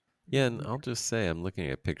grape. Yeah, and I'll just say I'm looking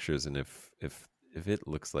at pictures, and if it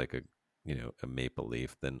looks like a maple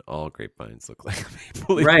leaf, then all grapevines look like a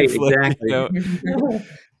maple leaf. Right, exactly.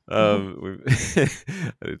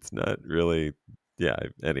 It's not really. Yeah.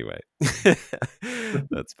 Anyway,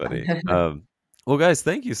 that's funny. Well, guys,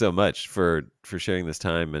 thank you so much for sharing this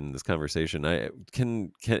time and this conversation.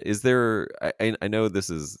 Is there? I know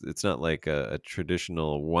it's not like a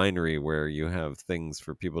traditional winery where you have things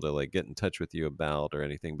for people to get in touch with you about or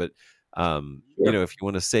anything, but if you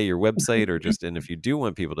want to say your website, or and if you do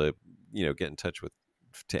want people to get in touch with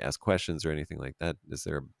to ask questions or anything like that, is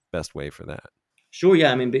there a best way for that? Sure.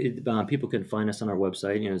 Yeah. I mean, people can find us on our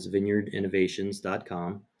website. It's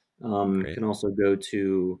vineyardinnovations.com. You can also go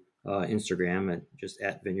to Instagram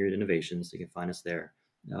at Vineyard Innovations. You can find us there.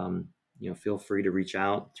 Feel free to reach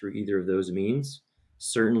out through either of those means.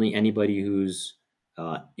 Certainly, anybody who's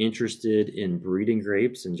interested in breeding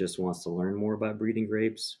grapes and just wants to learn more about breeding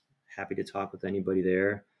grapes, happy to talk with anybody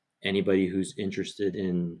there. Anybody who's interested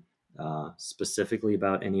in specifically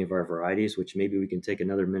about any of our varieties, which maybe we can take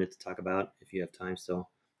another minute to talk about if you have time still.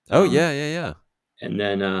 Yeah. And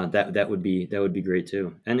then that would be great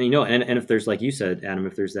too. And and if there's, like you said, Adam,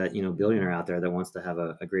 if there's that billionaire out there that wants to have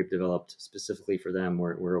a grape developed specifically for them,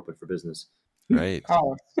 we're open for business. Right.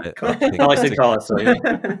 Call us. I said call us. So, yeah.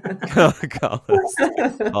 Call us.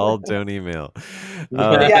 Call, don't email.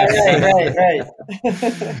 Right.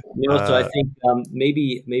 So I think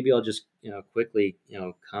maybe I'll just quickly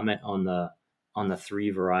comment on the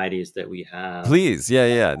 3 varieties that we have. Please.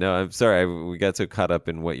 Yeah. No, I'm sorry. We got so caught up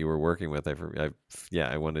in what you were working with. I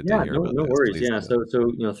wanted to hear about no this. worries. Please. Yeah. So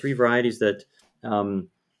 3 varieties that, and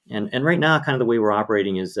right now, kind of the way we're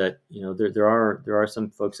operating is that, there are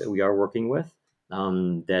some folks that we are working with,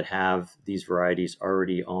 that have these varieties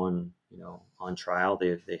already on trial.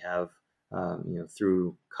 They have,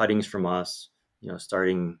 through cuttings from us,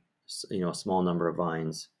 starting, a small number of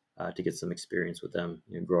vines, to get some experience with them,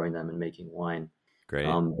 growing them and making wine. Great.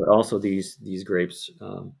 But also these grapes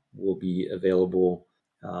will be available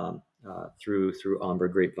through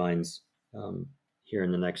Ambra Grapevines here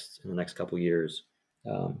in the next couple years.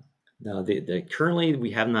 Now, currently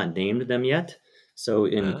we have not named them yet. So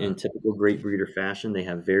in typical grape breeder fashion, they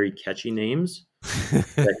have very catchy names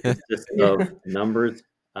that consist of numbers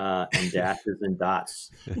and dashes and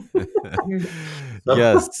dots.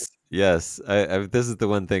 Yes. This is the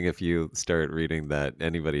one thing, if you start reading that,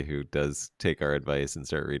 anybody who does take our advice and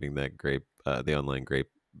start reading that the online grape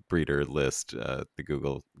breeder list, the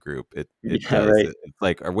Google group, it does. Right. It's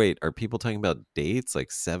like, are people talking about dates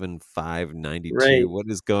like 7592? Right. What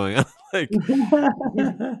is going on? Like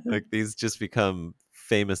these just become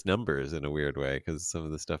famous numbers in a weird way because some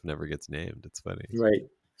of the stuff never gets named. It's funny. Right.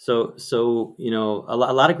 So a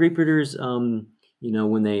lot of grape breeders, when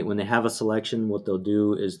they have a selection, what they'll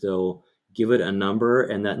do is they'll give it a number,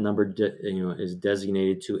 and that number is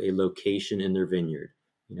designated to a location in their vineyard.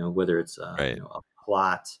 Whether it's a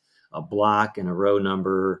plot, a block, and a row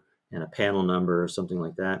number, and a panel number, or something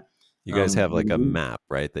like that. You guys have like a map,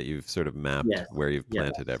 right? That you've sort of mapped where you've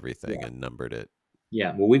planted everything and numbered it.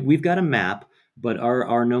 Yeah. Well, we've got a map, but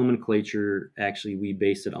our nomenclature, actually, we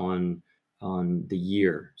base it on the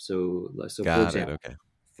year. So for example,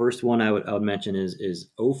 first one I would mention is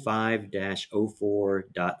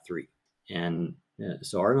 05-04.3. And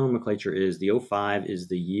so our nomenclature is the 05 is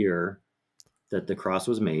the year that the cross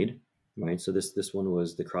was made, right? So this one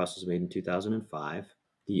the cross was made in 2005.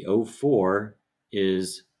 The 04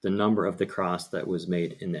 is the number of the cross that was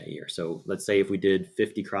made in that year. So let's say if we did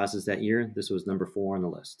 50 crosses that year, this was number 4 on the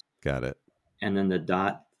list. Got it. And then the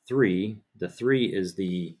 .3, the 3 is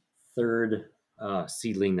the third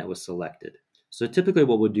seedling that was selected. So typically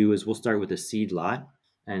what we'll do is we'll start with a seed lot.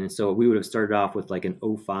 And so we would have started off with like an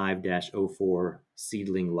 05-04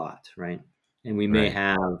 seedling lot, right? And we may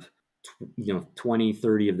have 20,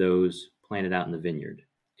 30 of those planted out in the vineyard.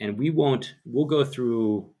 And we'll go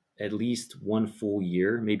through at least 1 full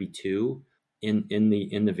year, maybe 2 in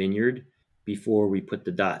the vineyard before we put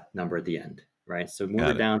the dot number at the end, right? So when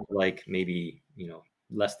we're down to like maybe,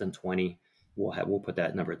 less than 20, we'll put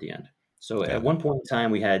that number at the end. So at one point in time,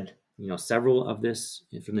 we had, several of this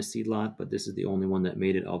from the seed lot, but this is the only one that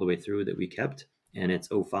made it all the way through that we kept. And it's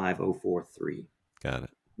 05-04-3. Got it.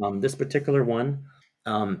 This particular one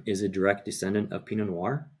is a direct descendant of Pinot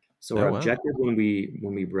Noir. So our objective when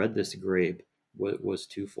we bred this grape was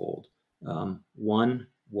twofold. One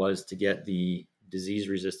was to get the disease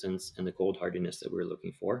resistance and the cold hardiness that we were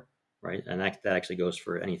looking for, right? And that actually goes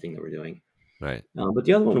for anything that we're doing. Right. But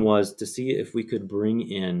the other one was to see if we could bring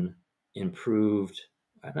in improved,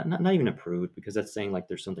 not even improved, because that's saying like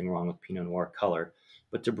there's something wrong with Pinot Noir color,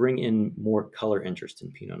 but to bring in more color interest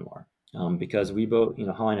in Pinot Noir. Because we both,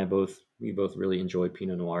 Holly and I we both really enjoy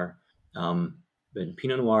Pinot Noir. But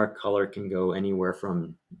Pinot Noir color can go anywhere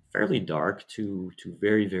from fairly dark to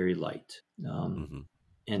very, very light.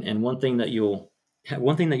 And one thing that you'll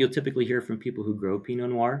typically hear from people who grow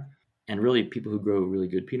Pinot Noir, and really people who grow really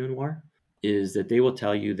good Pinot Noir, is that they will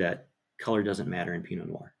tell you that color doesn't matter in Pinot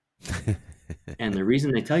Noir. And the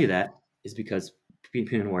reason they tell you that is because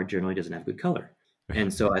Pinot Noir generally doesn't have good color.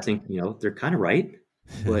 And so I think, they're kind of right.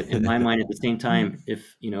 But in my mind, at the same time,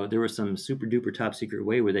 if there was some super duper top secret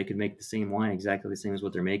way where they could make the same wine exactly the same as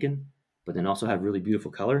what they're making, but then also have really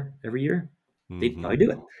beautiful color every year, they'd probably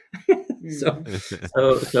do it.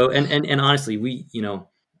 And honestly, we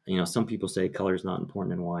some people say color is not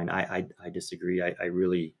important in wine. I disagree. I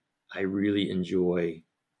really enjoy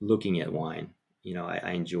looking at wine.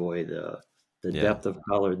 I enjoy the depth of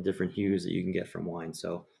color, different hues that you can get from wine.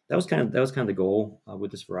 So that was kind of the goal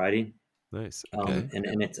with this variety. Nice. Okay.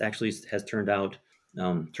 And it's actually has turned out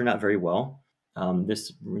very well.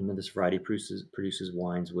 This variety produces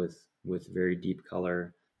wines with very deep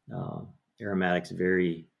color, aromatics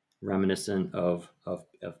very reminiscent of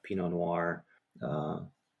Pinot Noir, a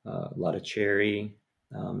lot of cherry,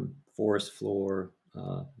 forest floor,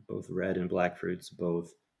 both red and black fruits.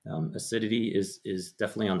 Both acidity is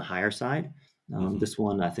definitely on the higher side. This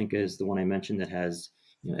one I think is the one I mentioned that has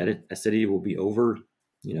acidity will be over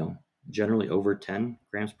generally over 10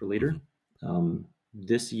 grams per liter.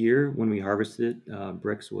 This year, when we harvested it,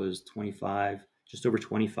 Brix was 25, just over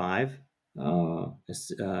 25.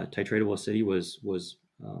 Titratable acidity was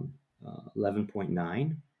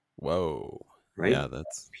 11.9. Whoa! Right. Yeah,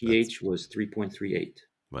 pH was 3.38.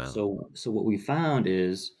 Wow. So what we found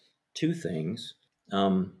is two things.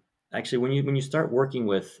 Actually, when you start working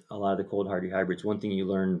with a lot of the cold hardy hybrids, one thing you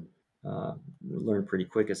learn pretty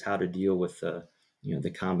quick is how to deal with the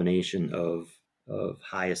combination of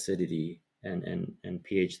high acidity and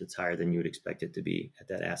pH that's higher than you would expect it to be at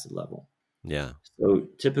that acid level. Yeah. So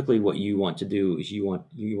typically, what you want to do is you want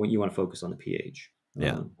to focus on the pH.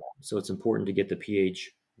 Yeah. So it's important to get the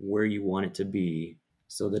pH where you want it to be,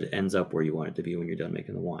 so that it ends up where you want it to be when you're done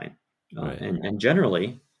making the wine. Right. And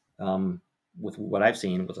generally, with what I've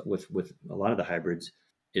seen with a lot of the hybrids,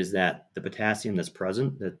 is that the potassium that's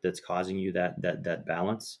present that's causing you that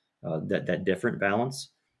balance, that different balance,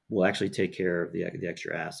 will actually take care of the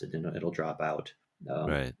extra acid, and it'll drop out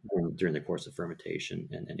during the course of fermentation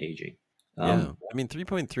and aging. Yeah, I mean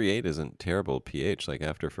 3.38 isn't terrible pH. Like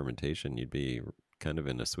after fermentation, you'd be kind of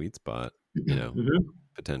in a sweet spot,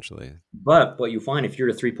 potentially. But what you find, if you're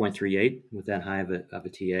at 3.38 with that high of a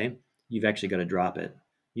TA, you've actually got to drop it.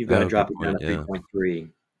 You've got to drop it down to 3.3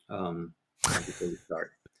 before you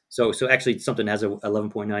start. So actually, something has a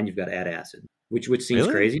 11.9, you've got to add acid, which seems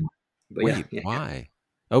crazy. But wait, why?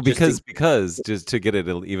 Oh, because just to get it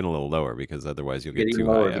even a little lower, because otherwise you'll get too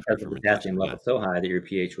high after fermentation. The potassium level so high that your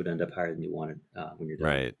pH would end up higher than you wanted when you're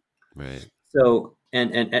done. Right. So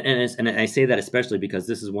and I say that especially because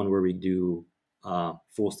this is one where we do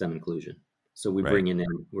full stem inclusion. So we're bringing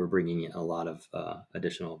in a lot of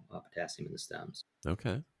additional potassium in the stems.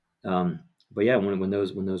 Okay. But yeah, when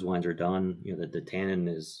those wines are done, the tannin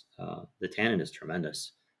is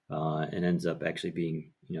tremendous, and ends up actually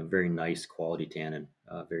being very nice quality tannin,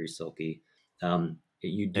 very silky.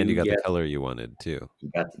 You got the color you wanted too.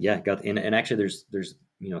 And actually there's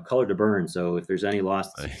color to burn. So if there's any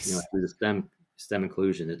loss through the stem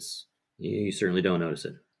inclusion, you certainly don't notice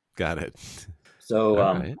it. Got it. So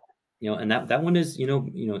and that one is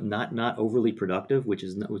not overly productive, which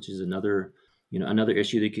is another another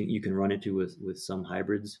issue that you can run into with some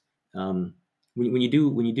hybrids. When you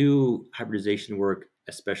do hybridization work,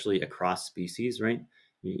 especially across species, right,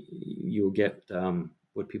 you'll get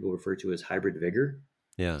what people refer to as hybrid vigor.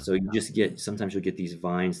 Yeah. So sometimes you'll get these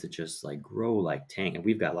vines that just like grow like tank, and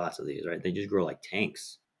we've got lots of these, right? They just grow like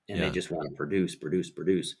tanks, and they just want to produce,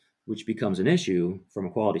 which becomes an issue from a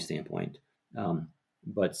quality standpoint.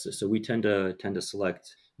 But so we tend to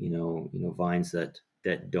select vines that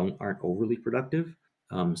aren't overly productive,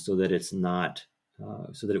 so that it's not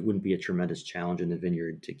so that it wouldn't be a tremendous challenge in the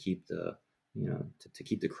vineyard to keep the to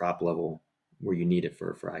keep the crop level where you need it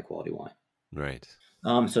for high quality wine. Right.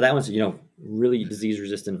 So that one's really disease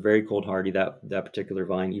resistant, very cold hardy. That particular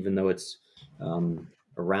vine, even though it's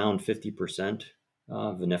around 50%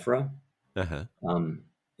 vinifera,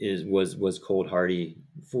 was cold hardy,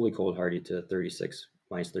 fully cold hardy to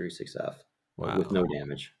minus 36 F. Wow. With no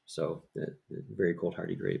damage. So very cold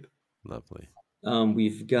hardy grape. Lovely.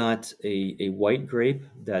 We've got a white grape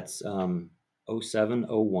that's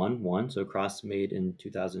 07011, so cross made in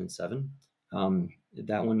 2007.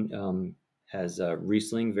 That one has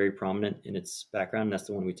Riesling very prominent in its background. That's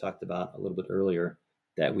the one we talked about a little bit earlier,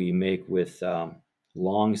 that we make with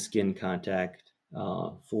long skin contact,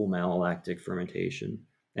 full malolactic fermentation.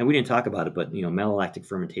 And we didn't talk about it, but malolactic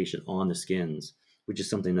fermentation on the skins, which is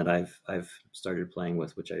something that I've started playing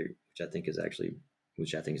with, which I think is actually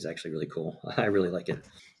really cool. I really like it.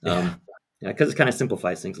 Because it kind of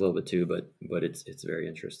simplifies things a little bit too, but it's very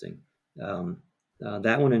interesting.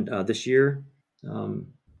 That one this year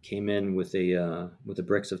came in with a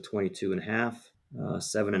Brix of 22.5.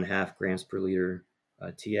 7.5 grams per liter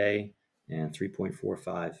TA, and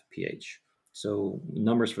 3.45 pH. So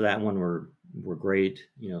numbers for that one were great,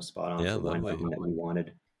 spot on for wine that we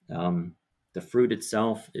wanted. The fruit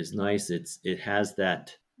itself is nice. It has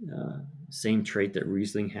that same trait that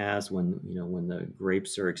Riesling has. When the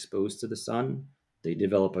grapes are exposed to the sun, they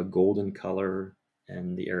develop a golden color,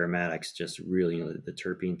 and the aromatics just really, the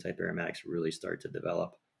terpene type aromatics really start to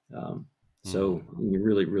develop. So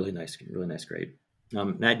really nice grape.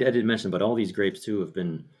 I did mention, but all these grapes too have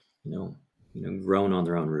been, grown on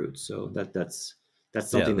their own roots. So that's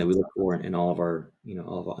something that we look for in all of our,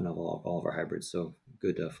 all of our hybrids. So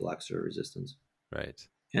good phylloxera resistance. Right.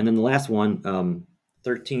 And then the last one,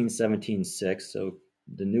 13-17-6. So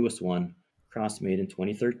the newest one, cross made in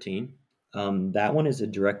 2013. That one is a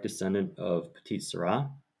direct descendant of Petite Syrah.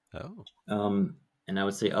 Oh. And I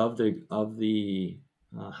would say of the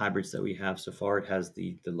hybrids that we have so far, it has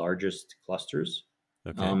the largest clusters.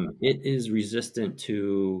 Okay. It is resistant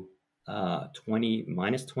to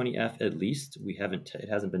minus 20 F at least. It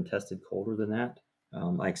hasn't been tested colder than that.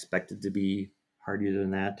 I expect it to be hardier than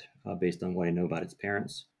that based on what I know about its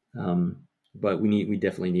parents. But we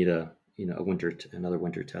definitely need another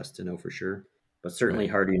winter test to know for sure. But certainly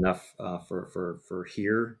hardy enough for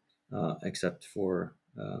here, except for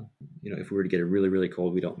if we were to get it really, really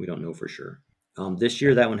cold, we don't know for sure. This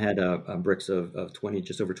year that one had Brix of 20,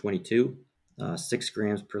 just over 22. 6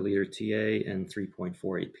 grams per liter TA and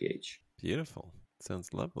 3.48 pH. Beautiful.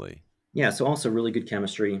 Sounds lovely. Yeah, so also really good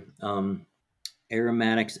chemistry.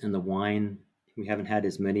 Aromatics in the wine, we haven't had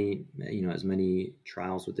as many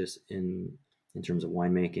trials with this in terms of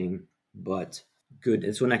winemaking, but good.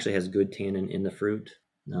 This one actually has good tannin in the fruit,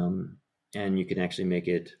 and you can actually make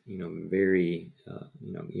it very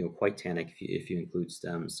quite tannic if you include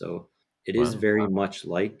stems. So it is very much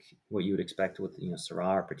like what you would expect with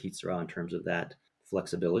Syrah or Petite Syrah in terms of that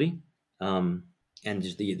flexibility, and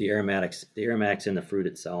just the aromatics in the fruit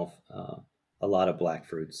itself. A lot of black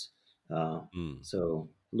fruits. So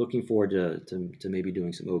looking forward to maybe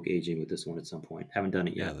doing some oak aging with this one at some point. Haven't done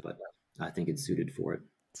it yet, but I think it's suited for it.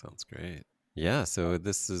 Sounds great. Yeah, so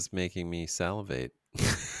this is making me salivate.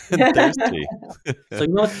 Thirsty. So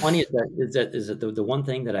what's funny is that the one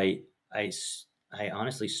thing that I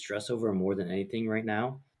honestly stress over more than anything right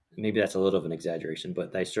now, maybe that's a little of an exaggeration,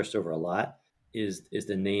 but I stressed over a lot, is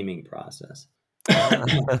the naming process.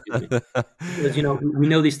 Because we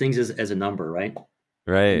know these things as a number, right?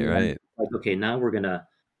 Right. Like, okay, now we're gonna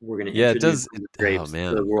introduce grapes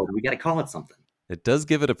to the world. We got to call it something. It does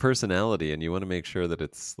give it a personality, and you want to make sure that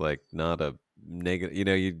it's like not a negative.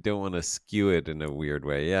 You don't want to skew it in a weird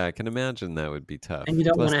way. Yeah, I can imagine that would be tough. And you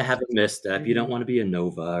don't want to have a misstep. You don't want to be a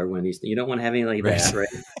Nova or one of these things. You don't want to have anything like that, right?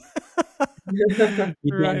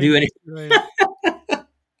 You can't do anything. Right.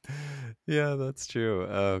 Yeah, that's true.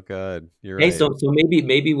 Oh God, you're right. Hey, so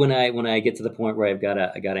maybe when I get to the point where I got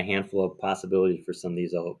a handful of possibilities for some of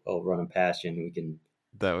these, I'll run them past you, and we can.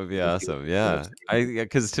 That would be awesome. Yeah,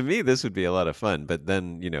 because to me this would be a lot of fun. But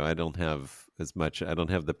then I don't have as much. I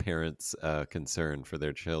don't have the parents' concern for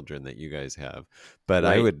their children that you guys have. But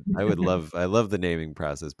right. I love the naming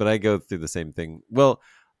process. But I go through the same thing. Well,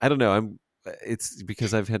 I don't know. It's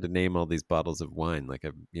because I've had to name all these bottles of wine. Like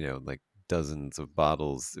like dozens of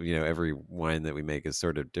bottles. Every wine that we make is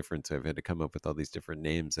sort of different. So I've had to come up with all these different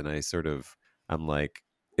names, and I'm like.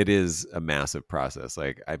 It is a massive process.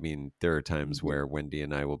 Like, I mean, there are times where Wendy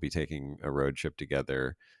and I will be taking a road trip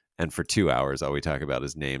together, and for 2 hours, all we talk about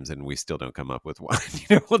is names, and we still don't come up with one.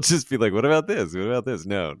 We'll just be like, "What about this? What about this?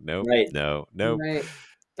 No, right. no." Right.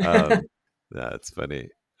 That's funny.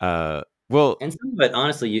 Well, and some of it,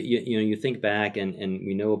 honestly, you think back, and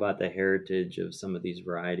we know about the heritage of some of these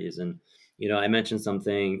varieties, and I mentioned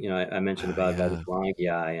something. I mentioned about the Blanc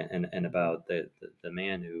and about the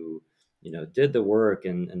man who. Did the work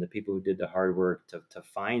and the people who did the hard work to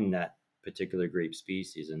find that particular grape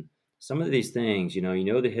species. And some of these things,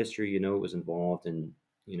 the history, it was involved. And,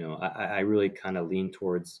 I really kind of lean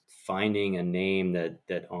towards finding a name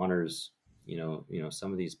that honors,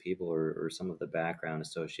 some of these people or some of the background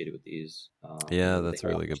associated with these. That's a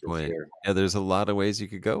really good point. Here. Yeah, there's a lot of ways you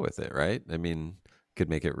could go with it, right? I mean, you could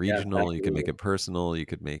make it regional, you could make it personal, you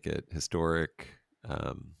could make it historic.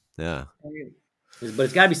 Yeah. But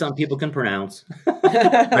it's got to be something people can pronounce.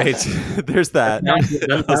 Right. There's that.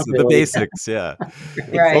 The basics. Yeah.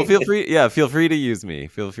 Right. Well, feel free. Yeah. Feel free to use me.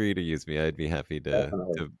 I'd be happy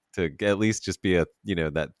to at least just be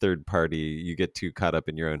that third party. You get too caught up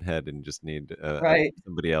in your own head and just need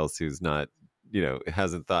somebody else who's not,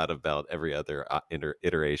 hasn't thought about every other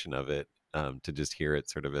iteration of it to just hear it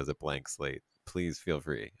sort of as a blank slate. please feel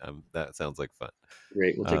free. That sounds like fun.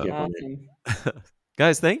 Great. We'll take you up on it.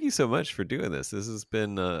 Guys, thank you so much for doing this. This has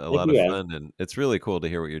been a lot of fun, and it's really cool to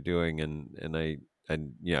hear what you're doing. And I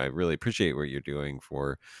really appreciate what you're doing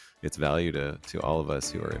for its value to all of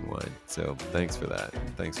us who are in wine. So thanks for that.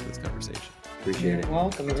 Thanks for this conversation. Appreciate it. You're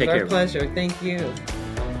welcome. It was our pleasure. Thank you.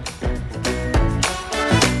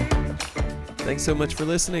 Thanks so much for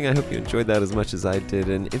listening. I hope you enjoyed that as much as I did.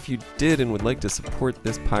 And if you did and would like to support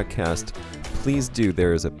this podcast, please do.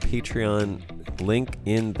 There is a Patreon link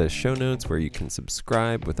in the show notes where you can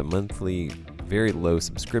subscribe with a monthly, very low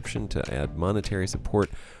subscription to add monetary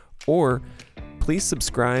support. Or please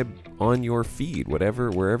subscribe on your feed,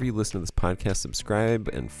 wherever you listen to this podcast. Subscribe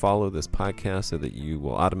and follow this podcast so that you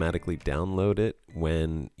will automatically download it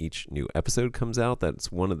when each new episode comes out.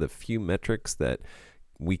 That's one of the few metrics that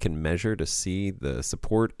we can measure to see the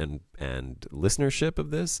support and listenership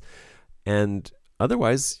of this. And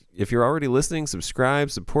otherwise, if you're already listening,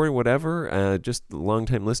 subscribe, supporting, whatever, just a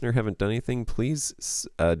long-time listener, haven't done anything, please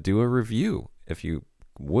do a review. If you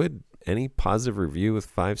would, any positive review with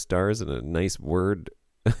 5 stars and a nice word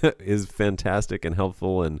is fantastic and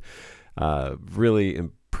helpful, and really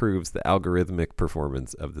improves the algorithmic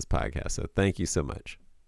performance of this podcast. So thank you so much.